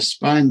much of a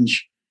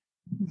sponge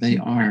they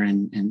are.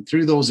 And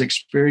through those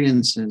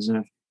experiences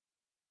of,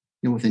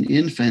 with an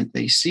infant,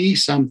 they see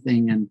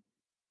something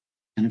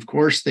and of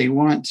course they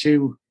want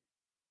to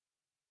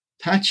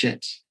touch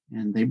it,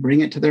 and they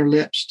bring it to their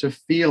lips to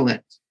feel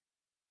it.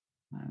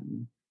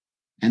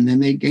 And then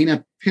they gain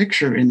a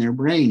picture in their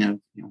brain of,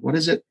 what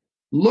does it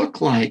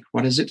look like?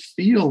 What does it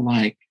feel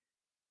like?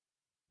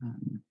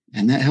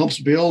 And that helps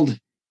build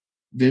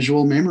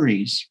visual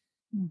memories,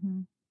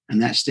 Mm-hmm.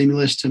 and that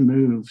stimulus to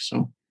move.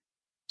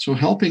 So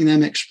helping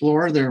them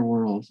explore their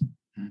world,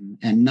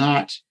 and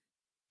not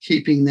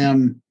keeping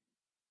them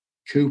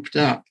cooped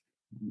up.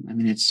 I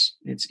mean,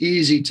 it's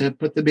easy to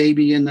put the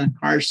baby in the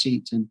car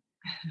seat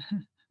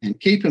and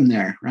keep them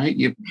there, right?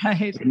 You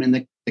Right. put them in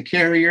the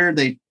carrier,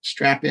 they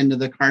strap into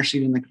the car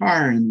seat in the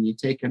car, and you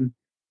take them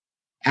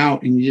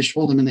out and you just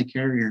hold them in the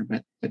carrier.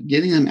 But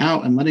getting them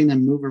out and letting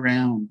them move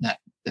around, that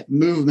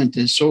movement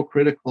is so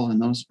critical in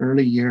those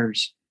early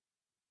years.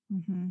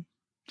 Mm-hmm.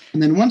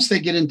 And then once they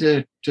get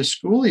into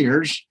school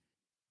years,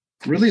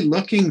 really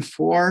looking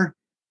for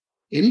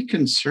any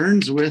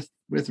concerns with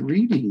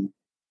reading.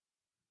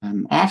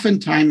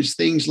 Oftentimes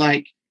things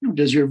like,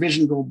 does your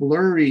vision go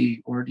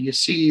blurry, or do you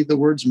see the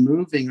words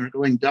moving or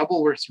going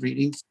double with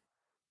reading?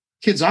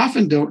 Kids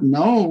often don't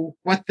know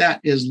what that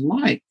is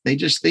like. They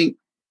just think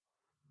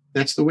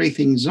that's the way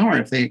things are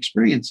if they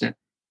experience it.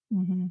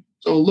 Mm-hmm.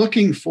 So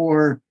looking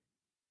for,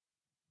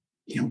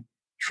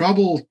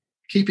 trouble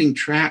keeping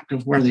track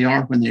of where they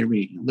are when they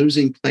read,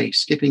 losing place,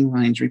 skipping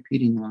lines,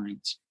 repeating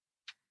lines,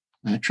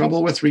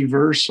 trouble with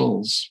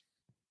reversals.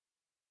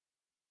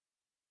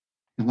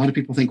 A lot of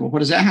people think, well, what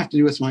does that have to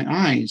do with my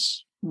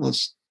eyes? Well,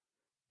 it's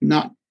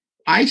not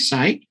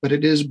eyesight, but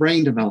it is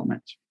brain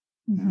development,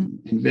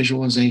 Mm-hmm. and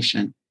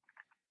visualization.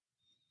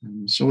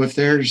 So if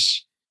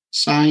there's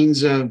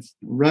signs of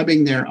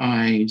rubbing their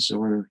eyes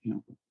or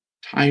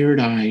tired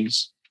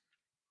eyes,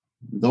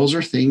 those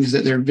are things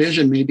that their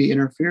vision may be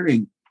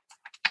interfering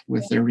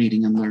with their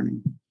reading and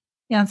learning.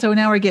 Yeah. And so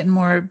now we're getting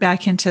more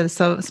back into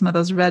some of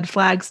those red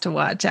flags to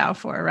watch out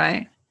for,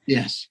 right?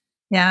 Yes.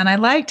 Yeah. And I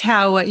liked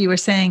what you were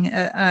saying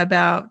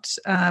about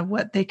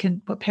what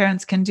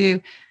parents can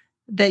do,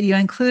 that you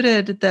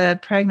included the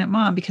pregnant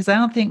mom, because I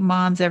don't think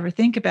moms ever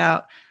think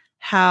about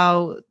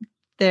how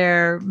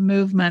their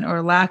movement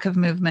or lack of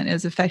movement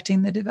is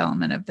affecting the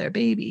development of their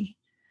baby.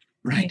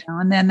 Right.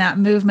 And then that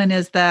movement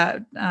is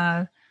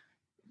that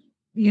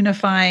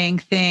unifying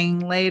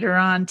thing later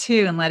on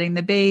too, and letting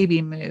the baby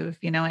move,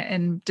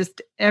 and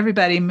just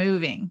everybody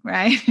moving,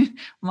 right?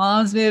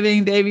 Mom's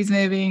moving, baby's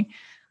moving.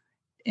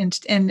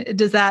 And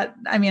does that,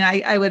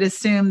 I would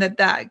assume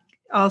that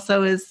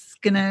also is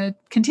going to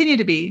continue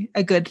to be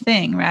a good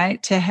thing,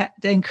 right? To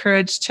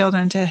encourage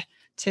children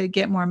to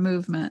get more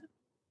movement.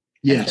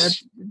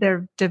 Yes.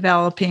 They're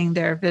developing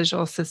their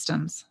visual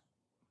systems.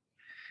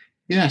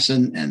 Yes.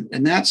 And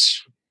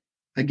that's,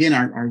 again,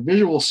 our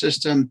visual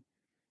system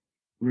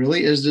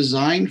really is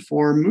designed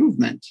for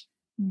movement,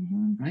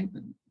 Mm-hmm. right?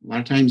 A lot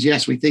of times,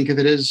 yes, we think of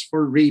it as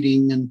for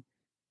reading and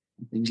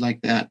things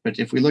like that. But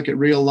if we look at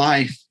real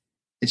life,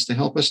 it's to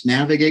help us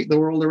navigate the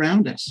world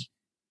around us.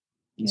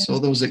 And so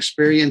those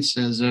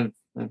experiences of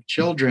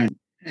children,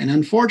 and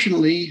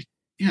unfortunately,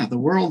 the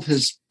world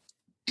has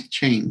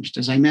changed.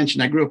 As I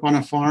mentioned, I grew up on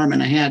a farm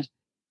and I had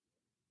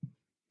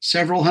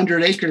several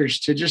hundred acres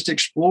to just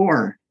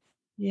explore.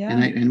 Yeah.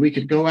 And we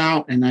could go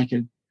out and I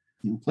could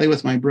play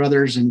with my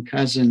brothers and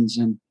cousins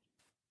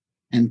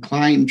and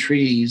climb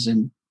trees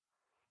and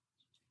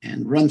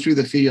run through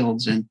the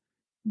fields. And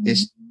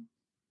it's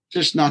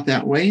just not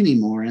that way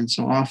anymore. And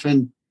so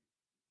often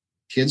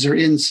kids are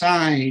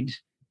inside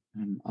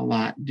a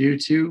lot due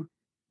to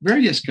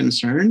various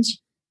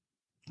concerns.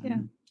 Yeah.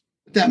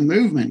 That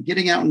movement,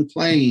 getting out and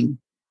playing,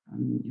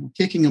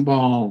 kicking a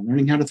ball,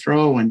 learning how to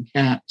throw and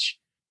catch,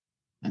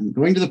 and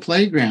going to the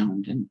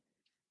playground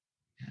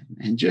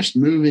and just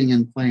moving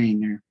and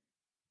playing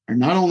are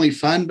not only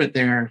fun, but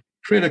they're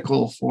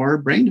critical for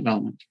brain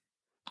development.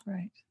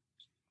 Right.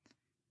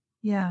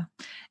 Yeah.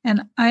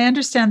 And I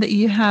understand that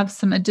you have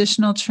some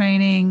additional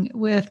training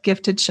with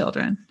gifted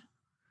children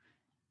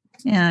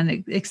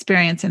and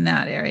experience in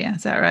that area.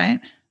 Is that right?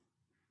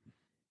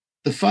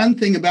 The fun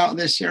thing about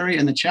this area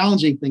and the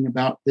challenging thing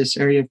about this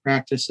area of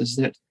practice is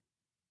that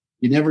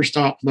you never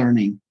stop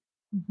learning.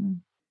 Mm-hmm.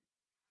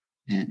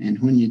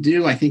 And when you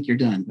do, I think you're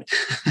done. But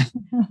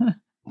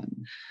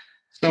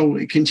so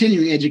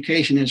continuing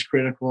education is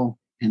critical.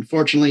 And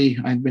fortunately,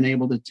 I've been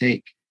able to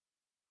take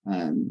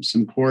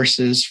some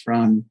courses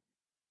from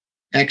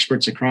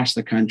experts across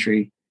the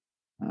country,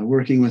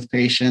 working with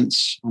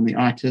patients on the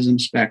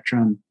autism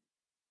spectrum,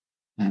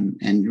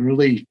 and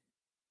really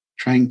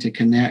trying to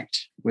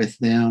connect with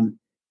them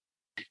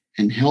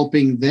and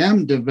helping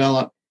them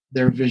develop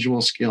their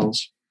visual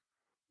skills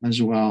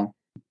as well.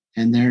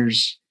 And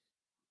there's,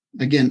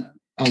 again,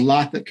 a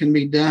lot that can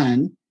be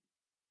done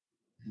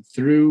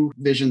through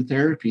vision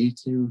therapy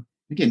to,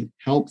 again,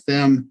 help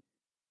them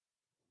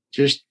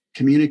just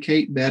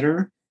communicate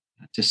better,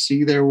 to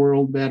see their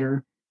world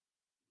better,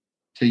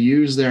 to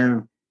use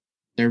their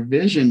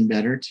vision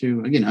better,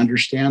 to, again,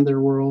 understand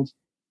their world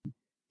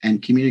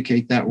and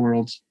communicate that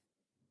world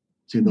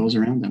to those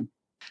around them.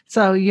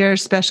 So your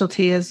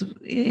specialty is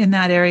in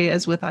that area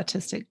is with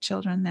autistic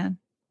children then?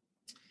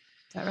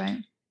 Is that right?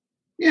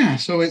 Yeah.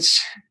 So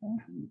it's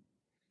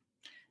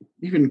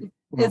even...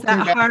 Well, is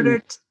that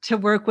harder to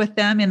work with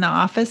them in the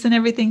office and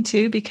everything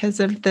too, because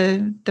of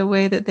the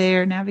way that they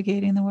are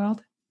navigating the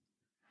world?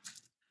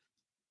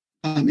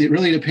 It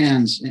really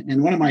depends.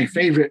 And one of my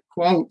favorite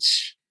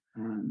quotes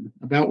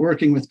about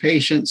working with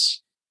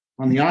patients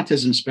on the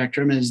autism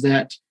spectrum is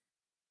that,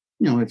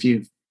 if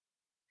you've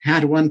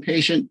had one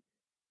patient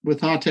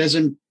with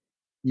autism,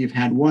 you've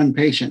had one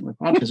patient with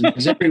autism,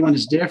 because everyone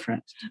is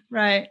different.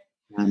 Right.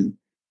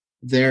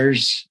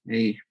 There's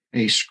a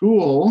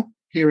school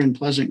here in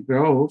Pleasant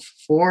Grove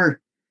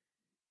for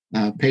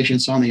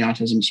patients on the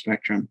autism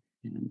spectrum.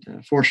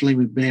 And fortunately,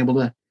 we've been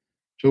able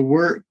to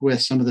work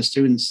with some of the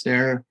students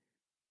there.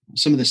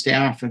 Some of the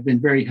staff have been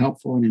very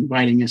helpful in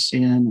inviting us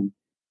in. And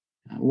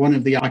one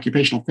of the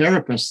occupational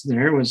therapists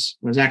there was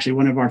actually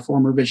one of our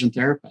former vision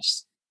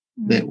therapists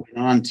that went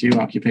on to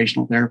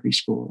occupational therapy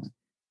school.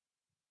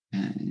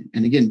 And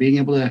again, being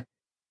able to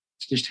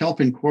just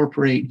help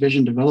incorporate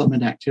vision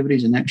development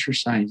activities and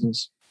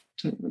exercises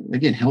to,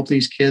 again, help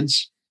these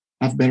kids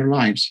have better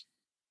lives.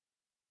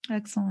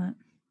 Excellent.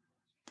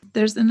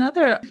 There's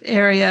another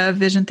area of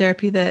vision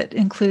therapy that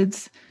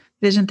includes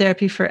vision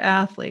therapy for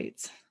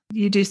athletes.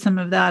 You do some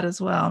of that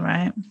as well,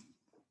 right?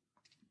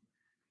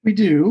 We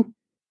do.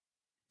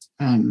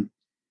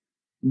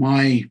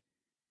 My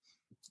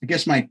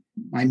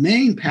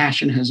main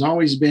passion has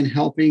always been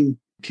helping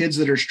kids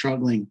that are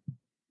struggling.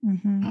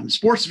 Mm-hmm.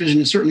 Sports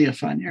vision is certainly a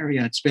fun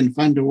area. It's been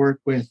fun to work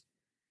with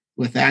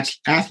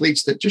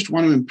athletes that just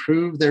want to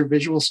improve their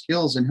visual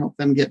skills and help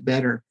them get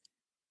better.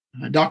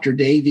 Dr.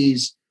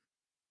 Davies,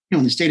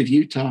 in the state of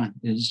Utah,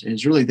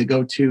 is really the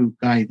go-to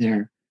guy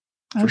there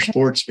for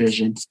sports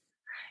vision.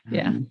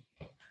 Yeah.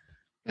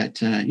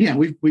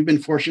 We've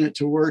been fortunate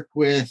to work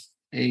with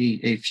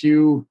a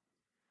few,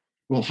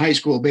 high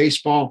school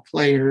baseball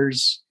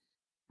players,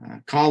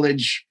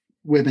 college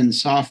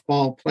women's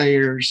softball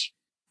players.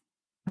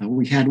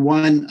 We had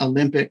one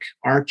Olympic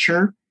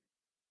archer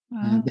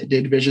that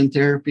did vision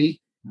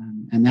therapy,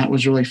 and that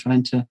was really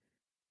fun to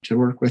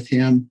work with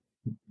him.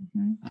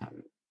 Mm-hmm.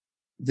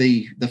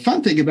 The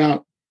fun thing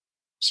about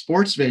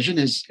sports vision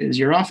is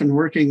you're often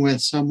working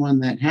with someone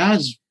that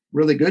has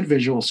really good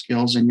visual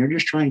skills, and you're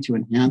just trying to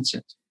enhance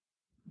it.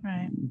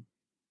 Right.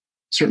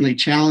 Certainly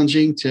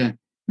challenging to,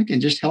 again,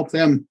 just help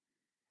them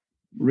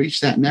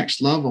reach that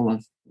next level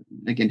of,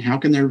 again, how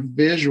can their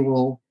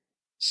visual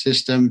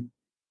system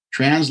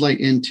translate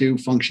into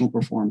functional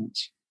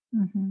performance?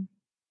 Mm-hmm.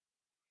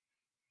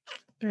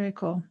 Very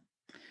cool.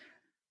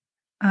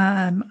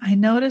 I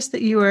noticed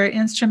that you were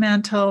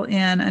instrumental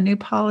in a new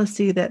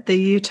policy that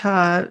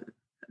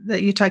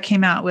Utah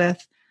came out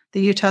with,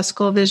 the Utah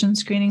School Vision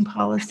Screening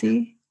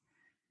Policy,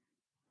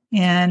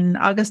 in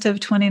August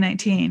of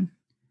 2019.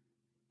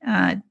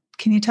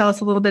 Can you tell us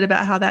a little bit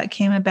about how that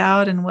came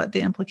about and what the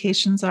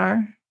implications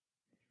are?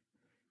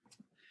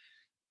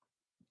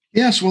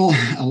 Yes, well,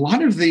 a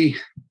lot of the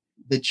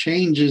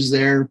changes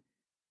there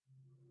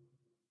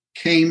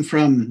came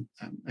from,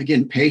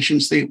 again,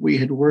 patients that we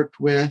had worked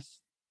with.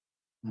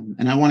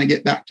 And I want to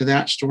get back to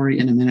that story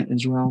in a minute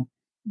as well.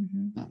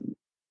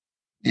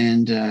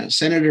 Mm-hmm.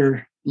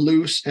 Senator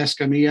Luz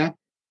Escamilla,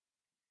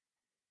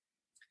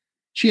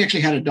 she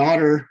actually had a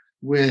daughter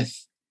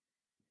with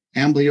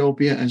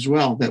amblyopia as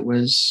well that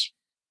was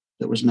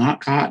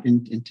not caught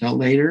until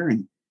later,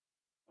 and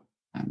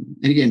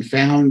again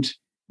found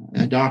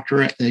a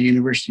doctor at the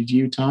University of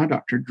Utah,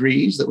 Dr.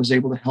 Dries, that was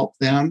able to help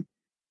them,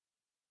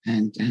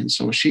 and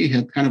so she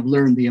had kind of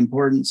learned the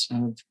importance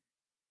of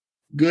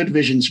good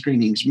vision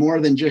screenings more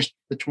than just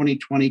the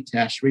 20/20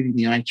 test, reading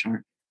the eye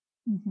chart.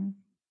 Mm-hmm.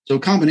 So a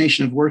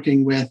combination of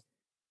working with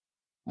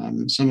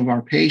some of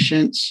our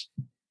patients,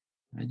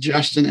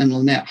 Justin and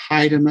Lynette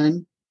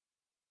Heidemann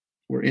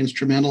were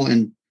instrumental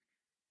in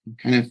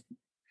kind of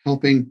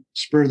helping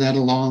spur that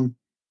along.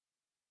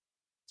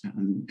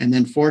 And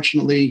then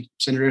fortunately,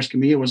 Senator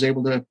Escamilla was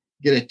able to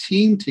get a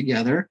team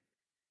together.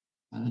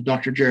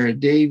 Dr. Jared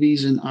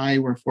Davies and I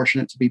were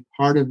fortunate to be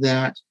part of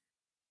that,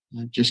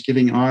 just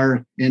giving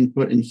our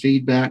input and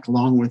feedback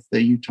along with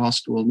the Utah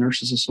School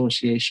Nurses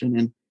Association.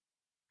 And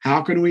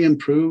how can we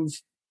improve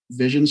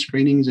vision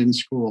screenings in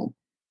school?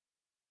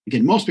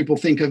 Again, most people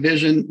think of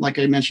vision, like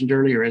I mentioned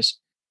earlier, as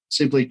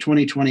simply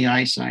 20/20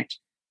 eyesight.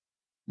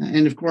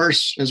 And of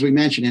course, as we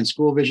mentioned in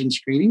school vision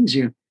screenings,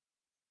 you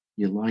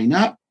line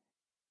up,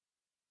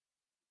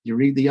 you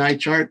read the eye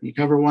chart, you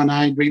cover one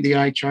eye, read the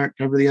eye chart,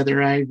 cover the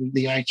other eye, read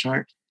the eye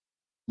chart,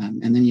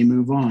 and then you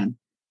move on.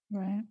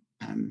 Right.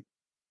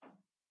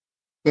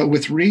 But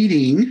with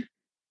reading,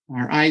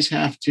 our eyes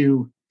have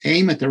to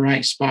aim at the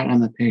right spot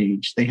on the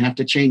page. They have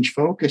to change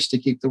focus to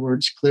keep the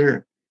words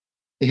clear.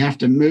 They have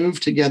to move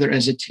together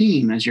as a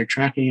team as you're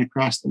tracking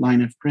across the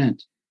line of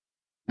print.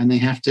 And they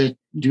have to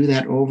do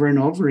that over and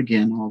over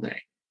again all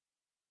day.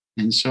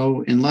 And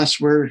so unless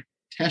we're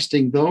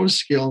testing those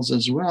skills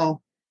as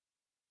well,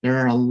 there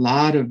are a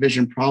lot of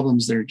vision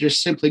problems that are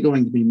just simply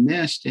going to be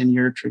missed in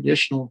your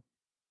traditional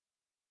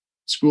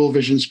school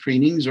vision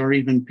screenings or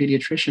even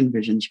pediatrician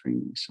vision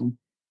screenings. So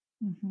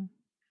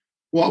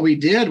what we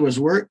did was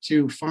work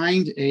to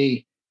find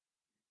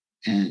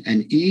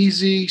an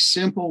easy,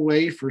 simple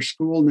way for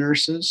school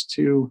nurses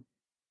to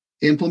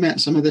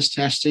implement some of this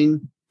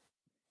testing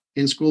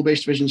in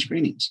school-based vision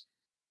screenings.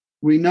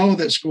 We know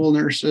that school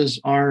nurses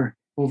are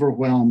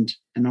overwhelmed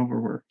and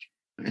overworked,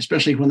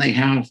 especially when they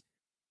have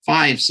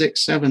 5,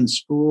 6, 7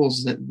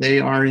 schools that they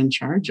are in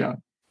charge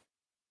of.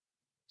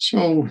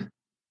 So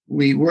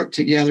we worked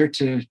together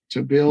to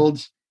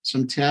build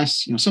some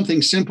tests,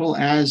 something simple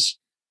as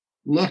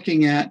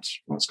looking at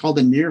what's called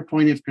the near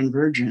point of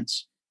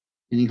convergence.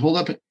 And you hold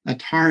up a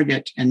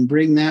target and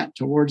bring that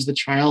towards the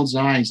child's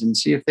eyes and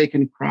see if they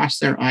can cross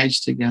their eyes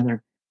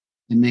together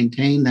and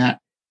maintain that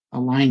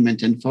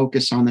alignment and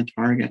focus on the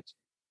target.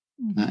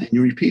 And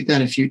you repeat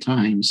that a few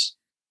times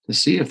to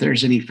see if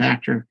there's any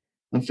factor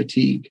of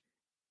fatigue.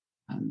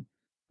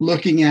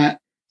 Looking at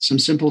some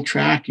simple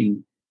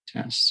tracking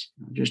tests,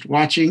 just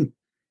watching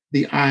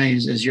the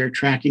eyes as you're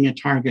tracking a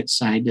target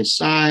side to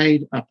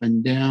side, up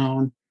and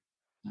down,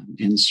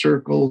 in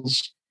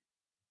circles,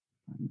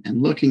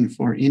 and looking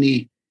for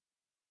any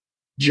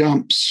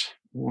jumps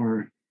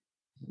or,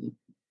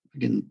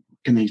 again,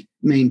 can they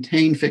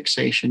maintain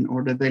fixation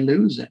or do they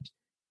lose it?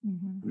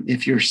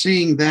 If you're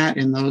seeing that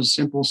in those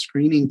simple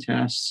screening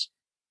tests,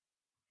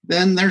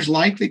 then there's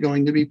likely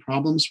going to be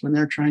problems when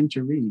they're trying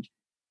to read.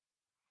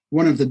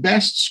 One of the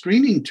best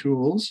screening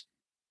tools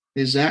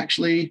is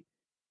actually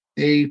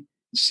a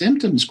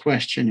symptoms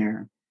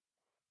questionnaire.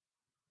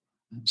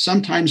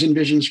 Sometimes in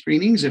vision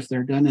screenings, if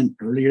they're done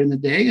earlier in the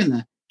day and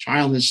the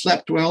child has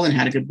slept well and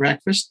had a good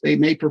breakfast, they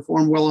may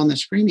perform well on the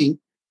screening.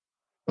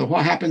 But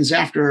what happens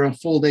after a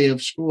full day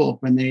of school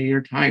when they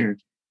are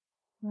tired?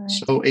 Right.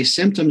 So a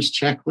symptoms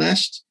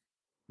checklist,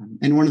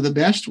 and one of the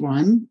best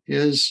one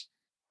is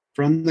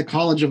from the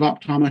College of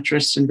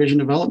Optometrists and Vision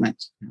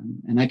Development.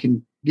 And I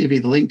can give you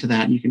the link to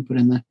that and you can put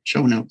in the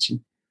show notes.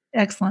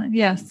 Excellent.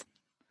 Yes.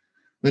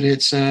 But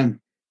it's a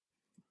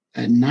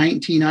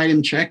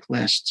 19-item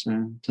checklist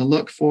to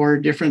look for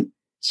different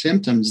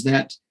symptoms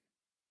that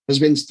has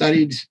been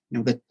studied,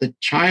 that the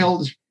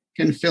child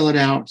can fill it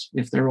out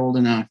if they're old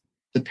enough.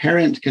 The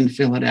parent can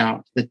fill it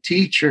out. The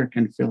teacher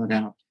can fill it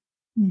out.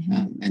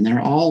 And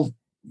they're all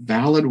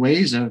valid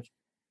ways of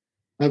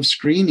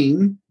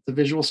screening the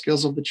visual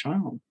skills of the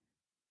child.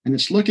 And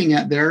it's looking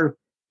at their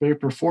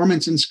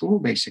performance in school,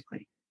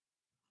 basically.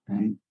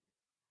 Right?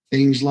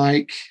 Things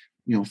like,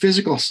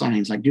 physical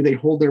signs, like do they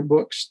hold their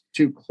books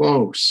too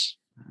close?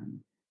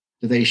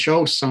 Do they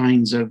show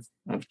signs of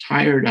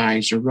tired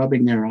eyes or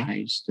rubbing their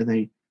eyes? Do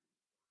they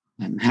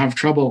have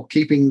trouble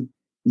keeping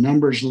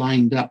numbers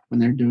lined up when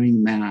they're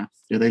doing math?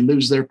 Do they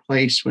lose their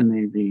place when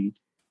they read?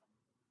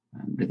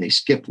 Do they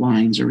skip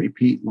lines or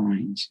repeat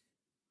lines?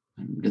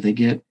 Do they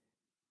get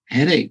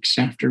headaches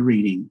after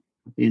reading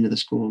at the end of the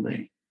school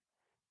day?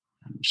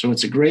 So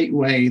it's a great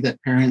way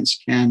that parents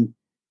can,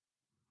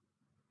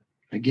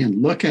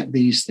 again, look at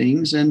these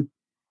things and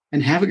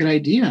have a good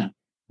idea.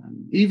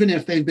 Even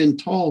if they've been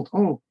told,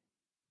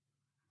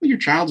 your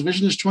child's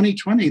vision is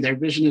 20/20, their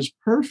vision is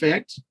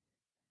perfect,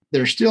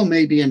 there still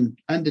may be an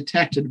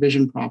undetected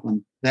vision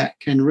problem that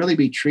can really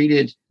be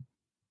treated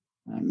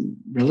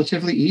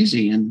relatively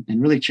easy and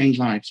really change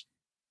lives.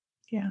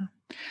 Yeah.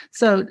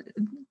 So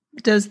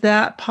does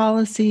that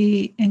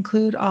policy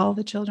include all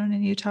the children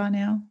in Utah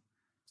now?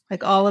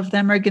 Like all of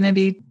them are going to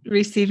be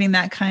receiving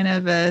that kind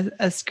of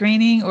a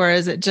screening, or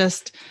is it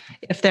just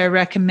if they're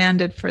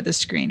recommended for the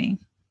screening?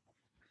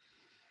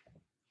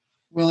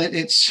 Well,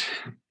 it's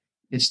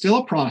still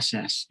a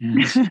process,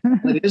 and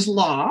it is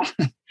law.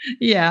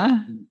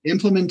 Yeah.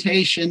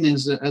 Implementation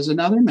is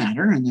another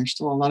matter, and there's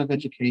still a lot of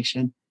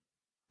education.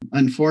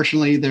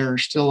 Unfortunately, there are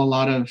still a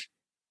lot of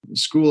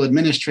school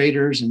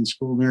administrators and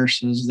school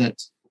nurses that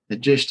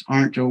just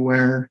aren't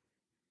aware.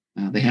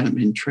 They haven't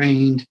been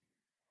trained.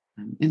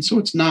 And so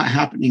it's not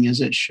happening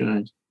as it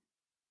should.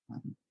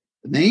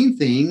 The main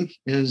thing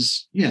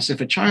is, yes,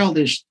 if a child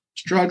is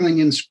struggling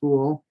in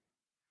school,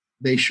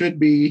 they should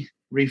be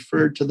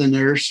referred to the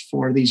nurse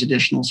for these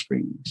additional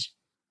screenings.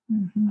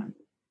 And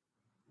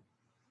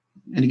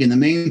again, the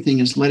main thing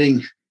is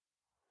letting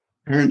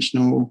parents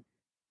know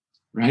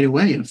right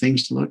away of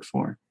things to look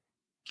for.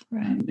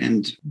 Right.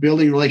 And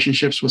building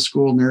relationships with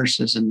school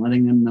nurses and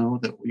letting them know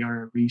that we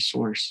are a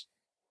resource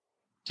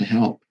to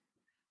help.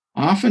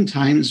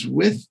 Oftentimes,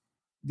 with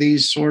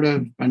these sort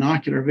of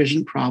binocular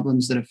vision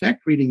problems that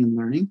affect reading and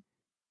learning,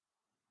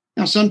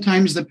 now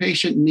sometimes the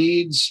patient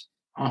needs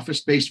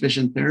office-based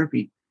vision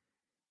therapy.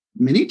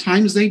 Many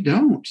times they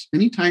don't.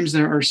 Many times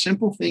there are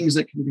simple things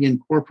that can be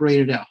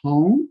incorporated at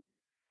home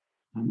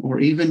or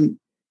even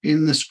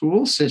in the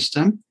school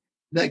system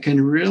that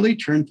can really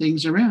turn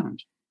things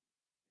around.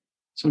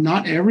 So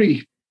not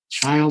every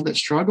child that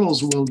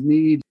struggles will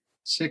need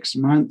 6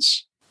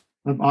 months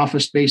of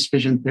office-based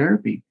vision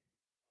therapy.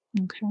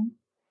 Okay.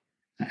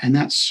 And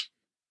that's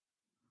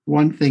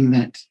one thing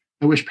that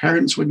I wish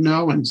parents would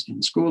know and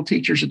school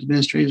teachers and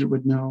administrators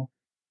would know,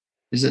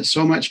 is that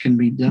so much can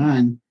be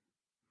done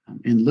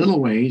in little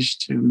ways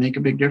to make a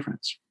big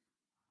difference.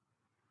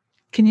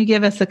 Can you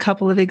give us a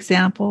couple of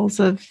examples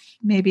of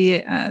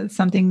maybe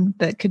something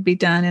that could be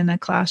done in a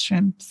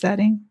classroom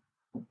setting?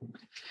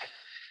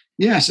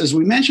 Yes, as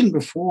we mentioned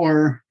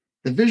before,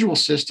 the visual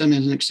system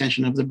is an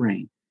extension of the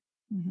brain,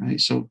 right?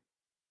 So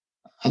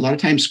a lot of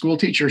times school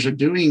teachers are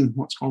doing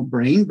what's called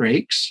brain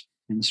breaks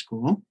in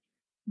school.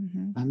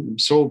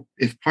 So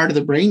if part of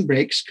the brain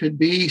breaks could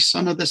be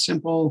some of the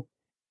simple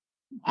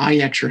eye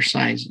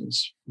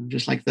exercises,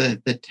 just like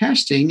the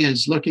testing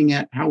is looking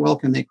at how well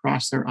can they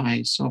cross their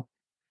eyes. So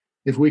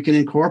if we can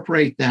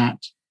incorporate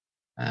that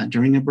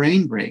during a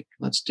brain break,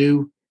 let's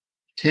do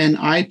 10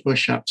 eye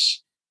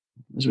push-ups,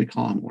 as we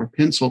call them, or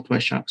pencil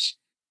push-ups.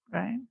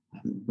 Right.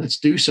 Let's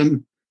do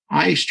some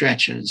eye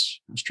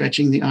stretches,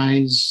 stretching the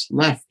eyes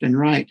left and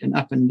right and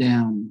up and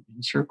down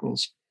in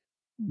circles,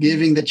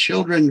 giving the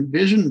children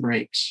vision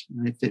breaks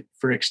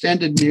for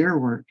extended mirror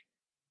work,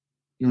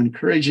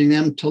 encouraging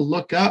them to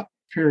look up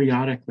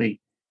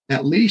periodically,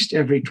 at least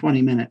every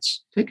 20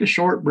 minutes. Take a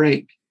short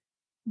break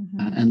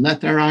and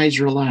let their eyes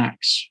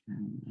relax.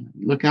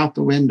 Look out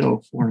the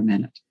window for a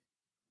minute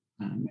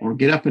or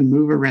get up and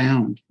move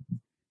around.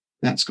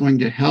 That's going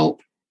to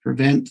help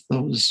prevent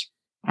those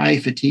eye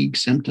fatigue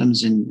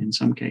symptoms in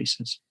some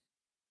cases.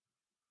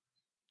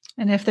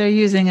 And if they're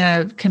using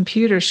a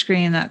computer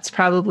screen, that's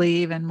probably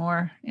even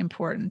more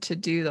important to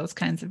do those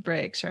kinds of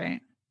breaks,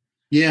 right?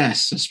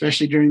 Yes,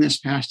 especially during this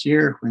past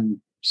year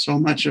when so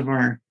much of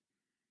our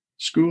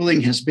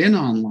schooling has been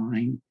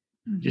online,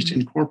 just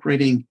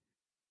incorporating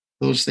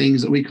those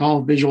things that we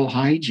call visual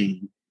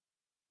hygiene.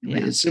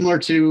 Yeah. It's similar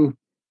to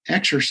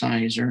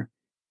exercise, or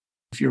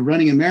if you're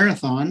running a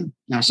marathon.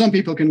 Now, some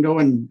people can go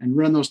and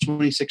run those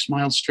 26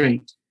 miles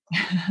straight.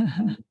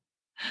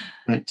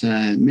 But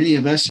many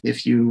of us,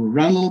 if you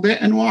run a little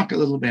bit and walk a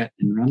little bit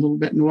and run a little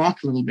bit and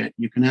walk a little bit,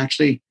 you can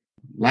actually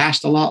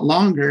last a lot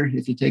longer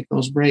if you take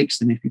those breaks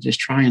than if you just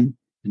try and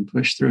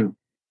push through.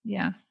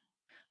 Yeah,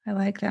 I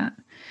like that.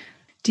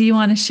 Do you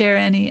want to share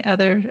any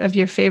other of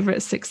your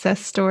favorite success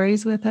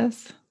stories with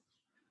us?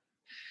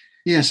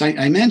 Yes,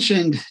 I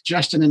mentioned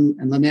Justin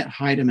and Lynette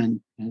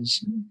Heidemann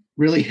as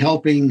really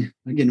helping,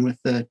 again, with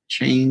the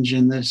change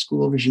in the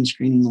school vision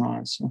screening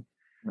laws. So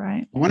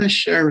right. I want to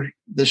share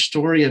the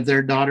story of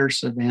their daughter,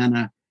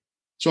 Savannah.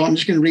 So I'm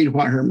just going to read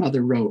what her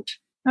mother wrote.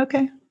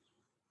 Okay.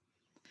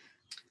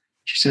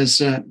 She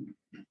says,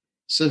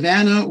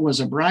 Savannah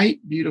was a bright,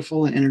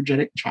 beautiful, and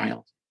energetic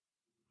child.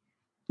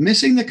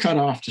 Missing the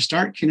cutoff to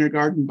start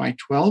kindergarten by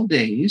 12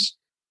 days,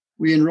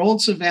 we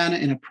enrolled Savannah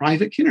in a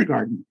private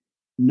kindergarten,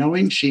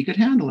 knowing she could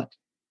handle it.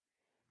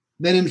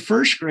 Then in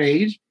first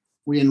grade,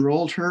 we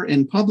enrolled her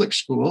in public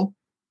school,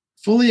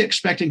 fully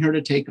expecting her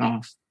to take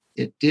off.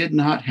 It did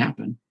not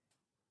happen.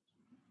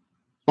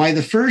 By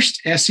the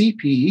first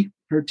SEP,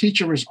 her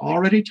teacher was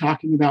already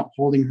talking about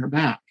holding her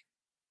back.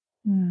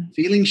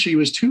 Feeling she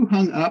was too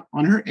hung up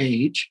on her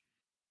age,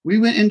 we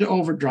went into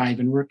overdrive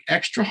and worked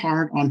extra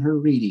hard on her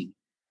reading,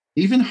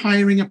 even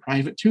hiring a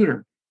private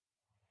tutor.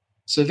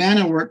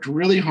 Savannah worked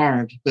really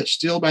hard, but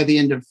still by the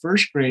end of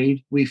first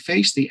grade, we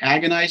faced the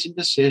agonizing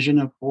decision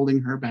of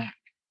holding her back.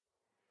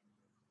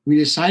 We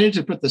decided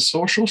to put the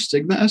social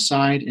stigma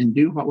aside and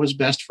do what was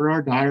best for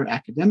our daughter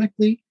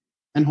academically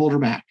and hold her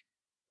back,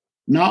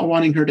 not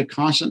wanting her to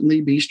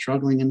constantly be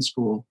struggling in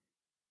school.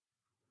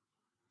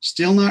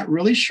 Still not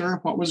really sure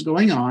what was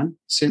going on,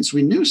 since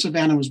we knew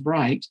Savannah was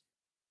bright,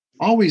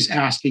 always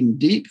asking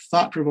deep,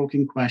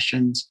 thought-provoking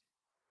questions,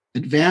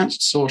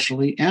 advanced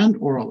socially and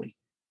orally.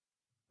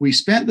 We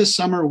spent the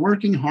summer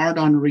working hard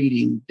on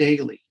reading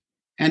daily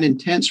and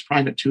intense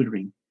private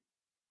tutoring.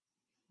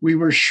 We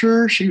were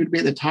sure she would be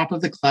at the top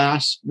of the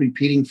class,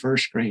 repeating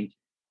first grade.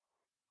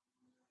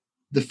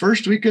 The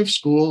first week of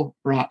school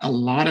brought a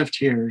lot of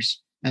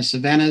tears, as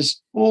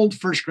Savannah's old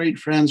first grade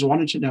friends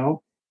wanted to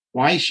know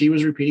why she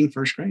was repeating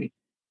first grade.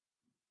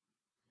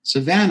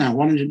 Savannah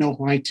wanted to know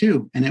why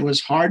too, and it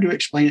was hard to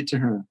explain it to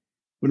her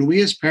when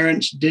we as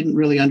parents didn't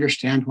really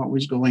understand what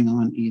was going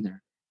on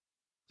either.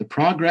 The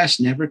progress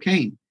never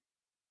came.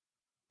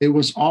 It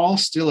was all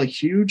still a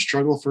huge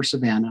struggle for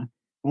Savannah,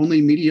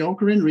 only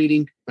mediocre in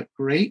reading, but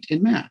great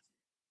in math.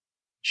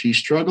 She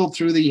struggled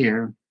through the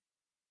year.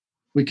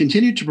 We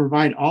continued to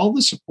provide all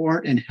the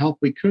support and help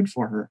we could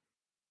for her.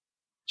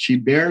 She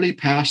barely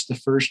passed the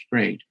first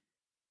grade.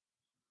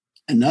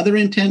 Another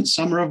intense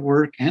summer of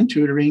work and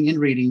tutoring and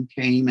reading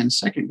came, and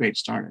second grade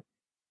started.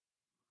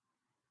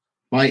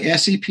 By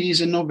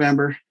SEPs in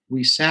November,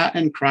 we sat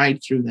and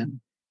cried through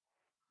them.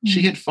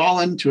 She had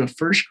fallen to a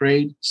first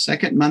grade,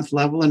 second month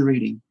level in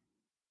reading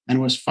and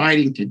was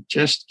fighting to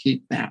just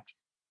keep that.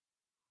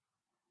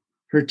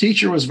 Her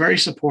teacher was very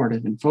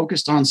supportive and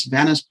focused on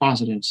Savannah's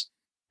positives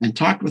and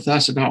talked with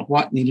us about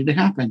what needed to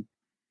happen,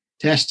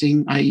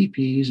 testing,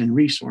 IEPs, and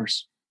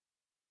resource.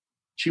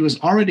 She was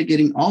already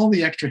getting all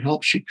the extra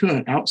help she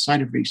could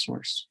outside of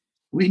resource.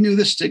 We knew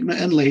the stigma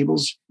and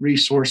labels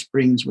resource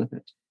brings with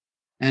it,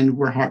 and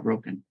were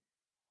heartbroken,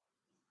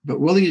 but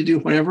willing to do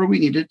whatever we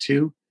needed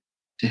to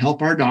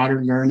help our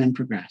daughter learn and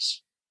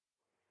progress.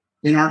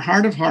 In our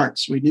heart of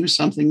hearts, we knew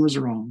something was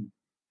wrong.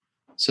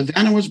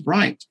 Savannah was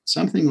bright.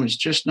 Something was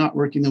just not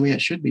working the way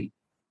it should be,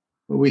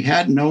 but we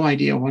had no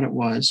idea what it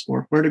was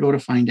or where to go to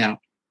find out.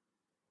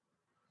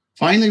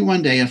 Finally,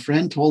 one day, a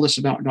friend told us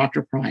about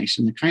Dr. Price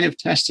and the kind of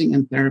testing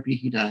and therapy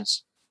he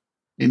does.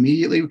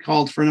 Immediately, we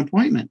called for an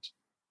appointment.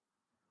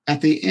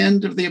 At the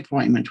end of the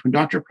appointment, when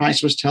Dr.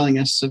 Price was telling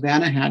us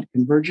Savannah had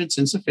convergence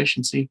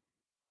insufficiency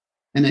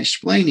and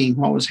explaining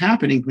what was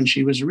happening when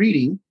she was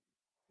reading,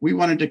 we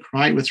wanted to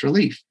cry with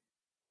relief.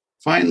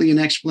 Finally, an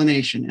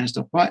explanation as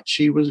to what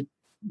she was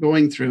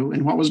going through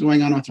and what was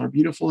going on with our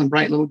beautiful and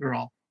bright little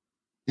girl,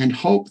 and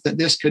hope that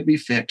this could be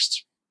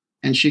fixed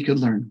and she could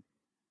learn.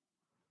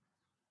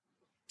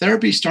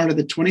 Therapy started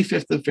the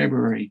 25th of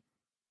February,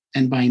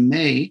 and by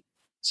May,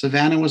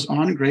 Savannah was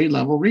on grade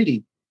level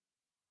reading.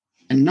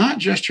 And not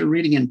just her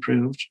reading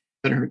improved,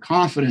 but her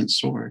confidence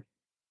soared.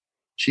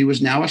 She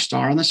was now a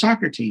star on the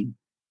soccer team,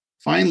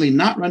 finally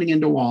not running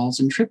into walls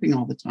and tripping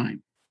all the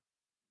time,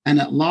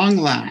 and at long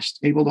last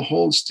able to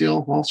hold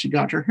still while she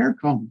got her hair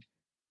combed.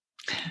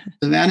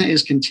 Savannah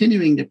is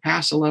continuing to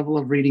pass a level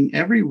of reading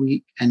every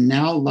week and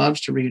now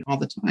loves to read all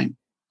the time.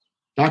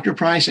 Dr.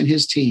 Price and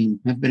his team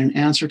have been an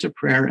answer to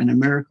prayer and a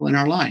miracle in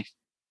our life.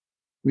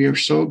 We are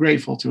so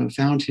grateful to have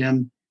found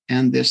him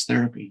and this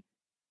therapy.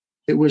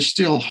 It was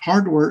still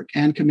hard work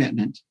and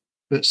commitment,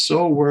 but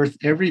so worth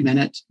every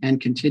minute and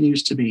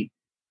continues to be.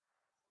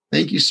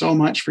 Thank you so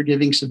much for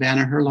giving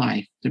Savannah her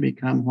life to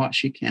become what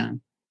she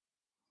can.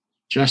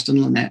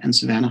 Justin Lynette and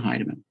Savannah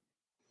Heidemann.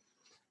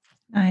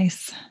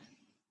 Nice.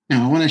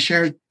 Now, I want to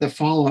share the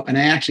follow-up, and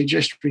I actually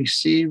just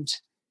received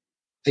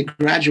a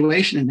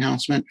graduation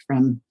announcement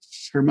from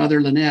her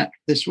mother, Lynette,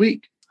 this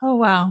week. Oh,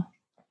 wow.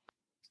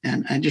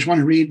 And I just want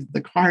to read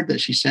the card that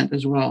she sent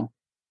as well.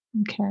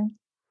 Okay.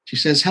 She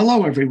says,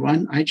 "Hello,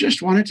 everyone. I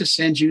just wanted to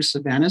send you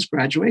Savannah's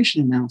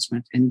graduation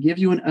announcement and give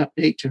you an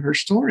update to her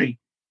story.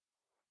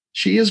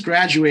 She is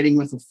graduating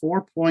with a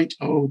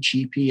 4.0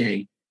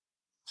 GPA,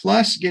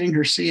 plus getting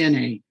her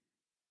CNA.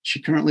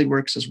 She currently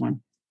works as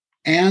one.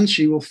 And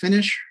she will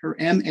finish her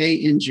MA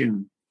in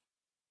June.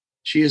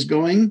 She is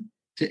going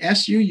to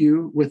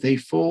SUU with a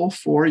full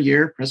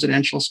 4-year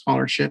presidential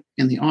scholarship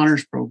in the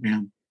honors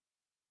program.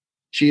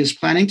 She is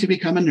planning to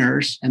become a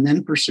nurse and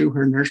then pursue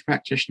her nurse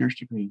practitioner's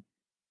degree.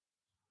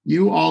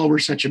 You all were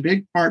such a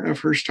big part of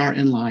her start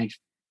in life.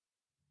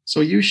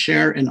 So you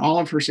share in all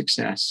of her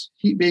success.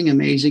 Keep being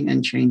amazing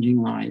and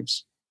changing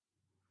lives.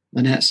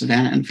 Lynette,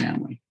 Savannah, and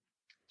family."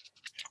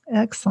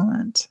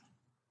 Excellent.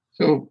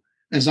 So,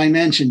 as I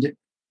mentioned,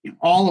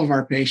 all of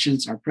our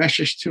patients are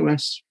precious to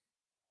us.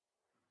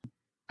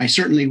 I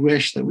certainly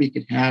wish that we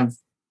could have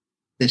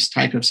this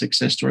type of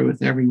success story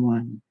with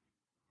everyone.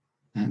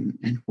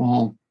 And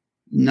while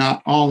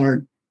not all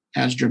are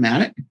as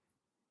dramatic,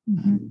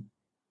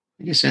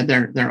 like I said,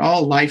 they're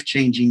all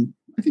life-changing.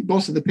 I think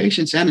both of the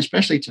patients and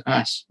especially to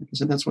us. Like I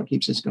said, that's what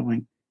keeps us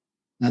going.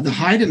 The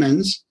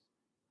Heidemanns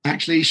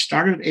actually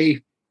started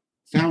a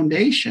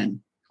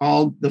foundation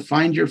called the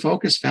Find Your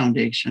Focus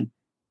Foundation.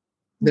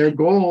 Their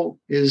goal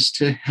is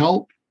to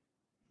help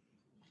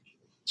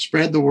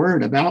spread the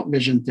word about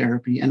vision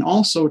therapy and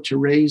also to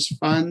raise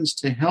funds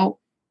to help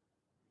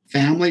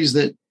families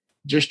that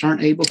just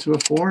aren't able to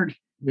afford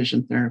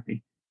vision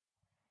therapy.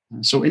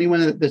 So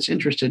anyone that's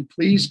interested,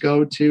 please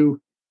go to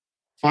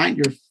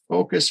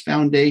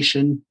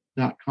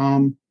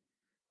findyourfocusfoundation.com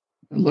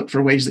and look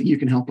for ways that you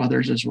can help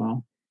others as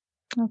well.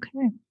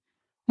 Okay.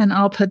 And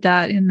I'll put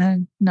that in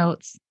the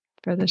notes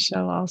for the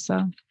show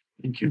also.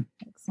 Thank you.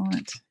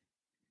 Excellent.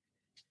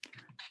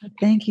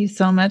 Thank you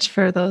so much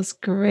for those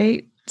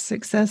great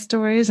success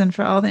stories and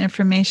for all the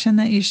information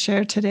that you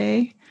shared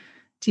today.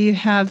 Do you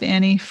have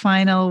any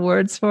final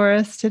words for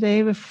us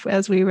today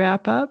as we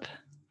wrap up?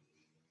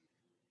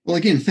 Well,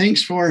 again,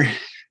 thanks for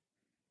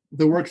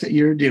the work that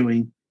you're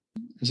doing.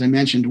 As I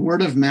mentioned,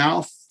 word of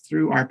mouth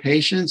through our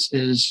patients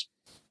is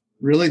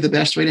really the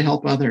best way to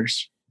help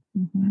others.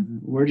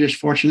 We're just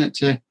fortunate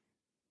to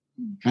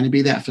kind of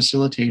be that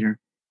facilitator.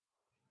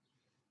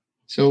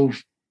 So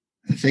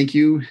thank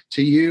you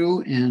to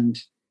you and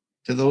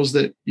to those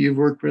that you've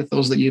worked with,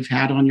 those that you've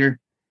had on your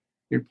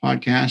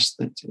podcast,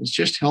 that is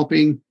just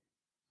helping,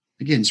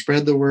 again,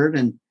 spread the word.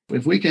 And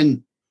if we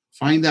can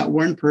find that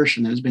one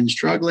person that has been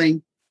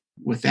struggling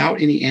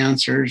without any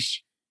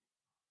answers.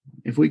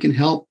 If we can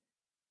help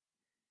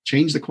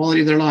change the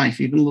quality of their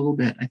life even a little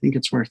bit, I think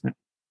it's worth it.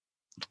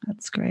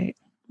 That's great.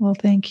 Well,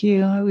 thank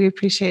you. We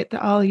appreciate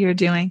all you're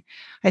doing.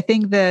 I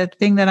think the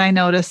thing that I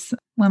notice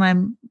when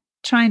I'm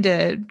trying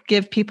to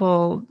give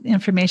people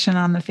information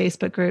on the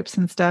Facebook groups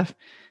and stuff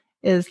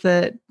is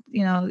that,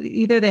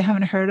 either they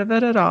haven't heard of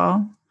it at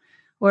all,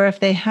 or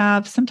if they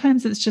have,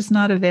 sometimes it's just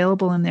not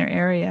available in their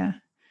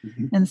area.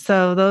 Mm-hmm. And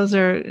so those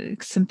are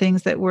some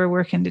things that we're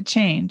working to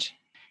change.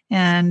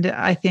 And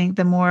I think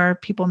the more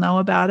people know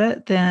about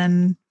it,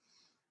 then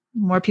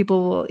more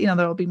people will,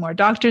 there will be more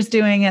doctors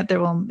doing it.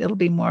 It'll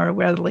be more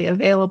readily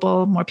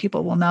available. More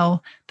people will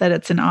know that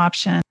it's an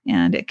option,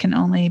 and it can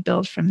only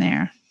build from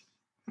there.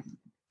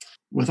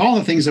 With all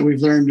the things that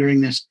we've learned during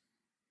this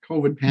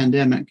COVID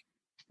pandemic,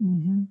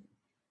 mm-hmm.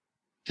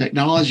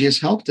 technology has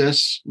helped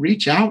us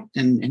reach out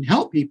and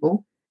help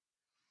people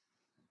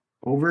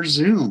over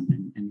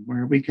Zoom, and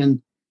where we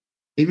can,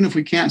 even if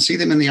we can't see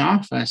them in the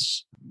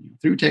office,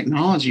 through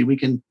technology, we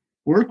can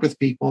work with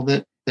people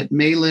that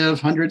may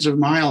live hundreds of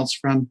miles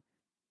from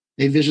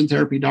a vision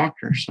therapy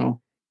doctor. So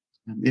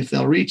if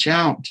they'll reach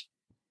out,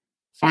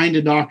 find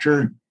a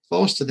doctor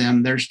close to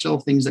them, there's still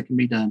things that can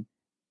be done.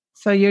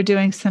 So you're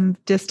doing some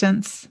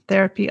distance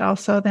therapy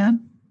also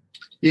then?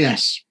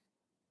 Yes.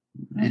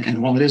 Okay.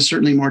 And while it is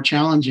certainly more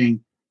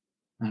challenging,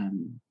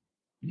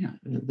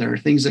 there are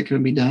things that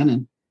can be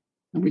done,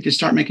 and we can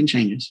start making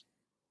changes.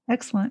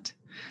 Excellent.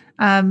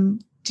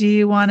 Do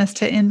you want us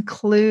to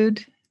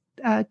include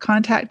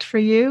contact for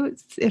you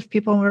if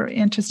people were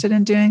interested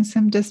in doing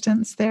some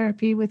distance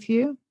therapy with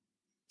you?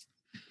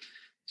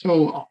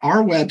 So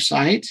our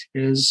website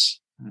is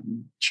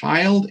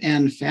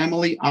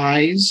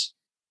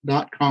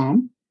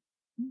childandfamilyeyes.com.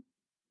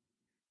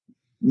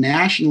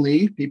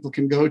 Nationally, people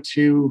can go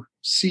to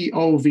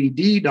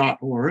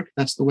covd.org.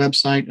 That's the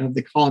website of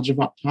the College of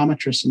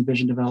Optometrists and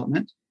Vision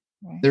Development.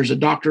 Right. There's a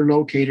doctor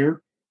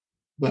locator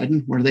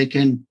button where they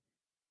can,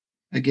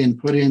 again,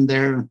 put in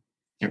their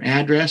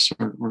address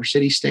or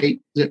city,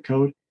 state, zip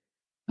code,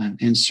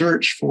 and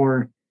search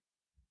for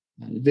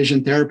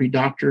vision therapy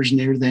doctors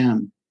near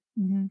them.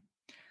 Mm-hmm.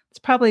 It's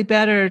probably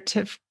better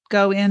to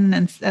go in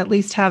and at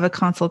least have a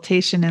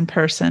consultation in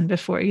person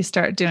before you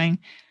start doing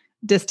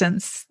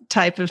distance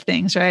type of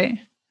things, right?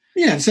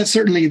 Yes, that's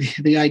certainly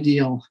the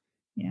ideal.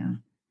 Yeah.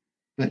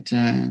 But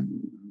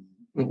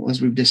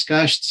as we've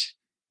discussed,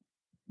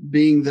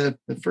 being the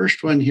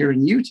first one here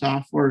in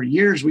Utah, for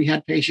years we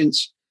had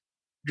patients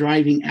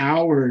driving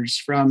hours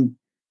from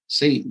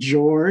St.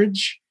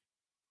 George,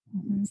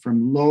 mm-hmm.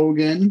 from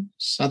Logan,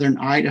 southern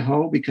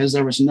Idaho, because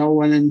there was no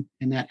one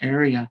in that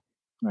area.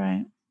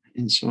 Right.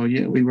 And so,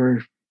 we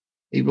were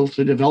able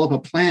to develop a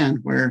plan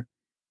where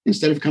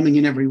instead of coming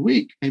in every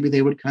week, maybe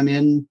they would come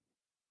in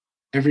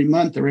every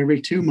month or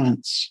every 2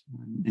 months,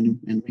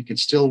 and we could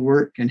still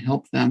work and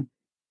help them.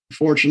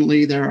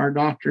 Fortunately, there are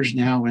doctors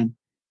now in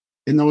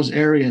those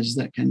areas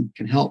that can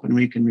help, and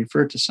we can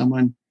refer to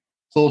someone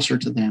closer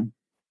to them.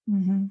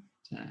 Mm-hmm.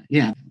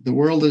 The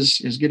world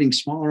is getting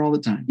smaller all the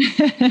time.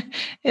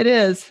 It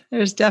is.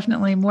 There's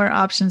definitely more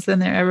options than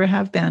there ever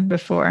have been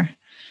before,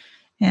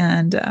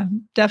 and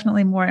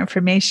definitely more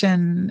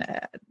information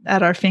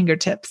at our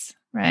fingertips,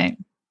 right?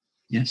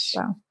 Yes.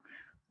 So,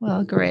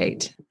 well,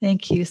 great.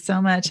 Thank you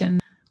so much. And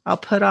I'll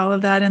put all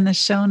of that in the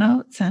show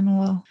notes, and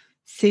we'll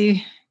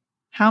see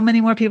how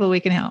many more people we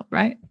can help,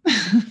 right?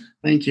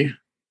 Thank you.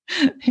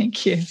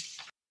 Thank you.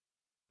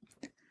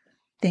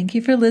 Thank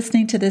you for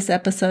listening to this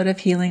episode of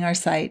Healing Our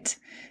Sight.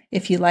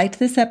 If you liked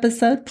this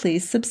episode,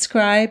 please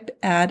subscribe,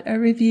 add a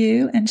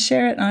review, and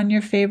share it on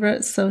your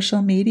favorite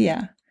social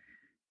media.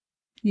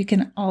 You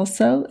can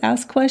also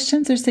ask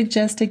questions or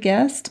suggest a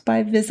guest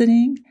by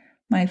visiting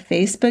my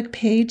Facebook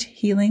page,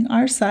 Healing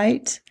Our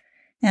Sight,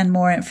 and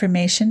more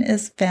information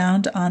is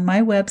found on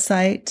my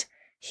website,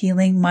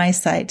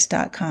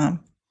 healingmysight.com.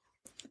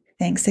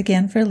 Thanks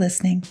again for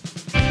listening.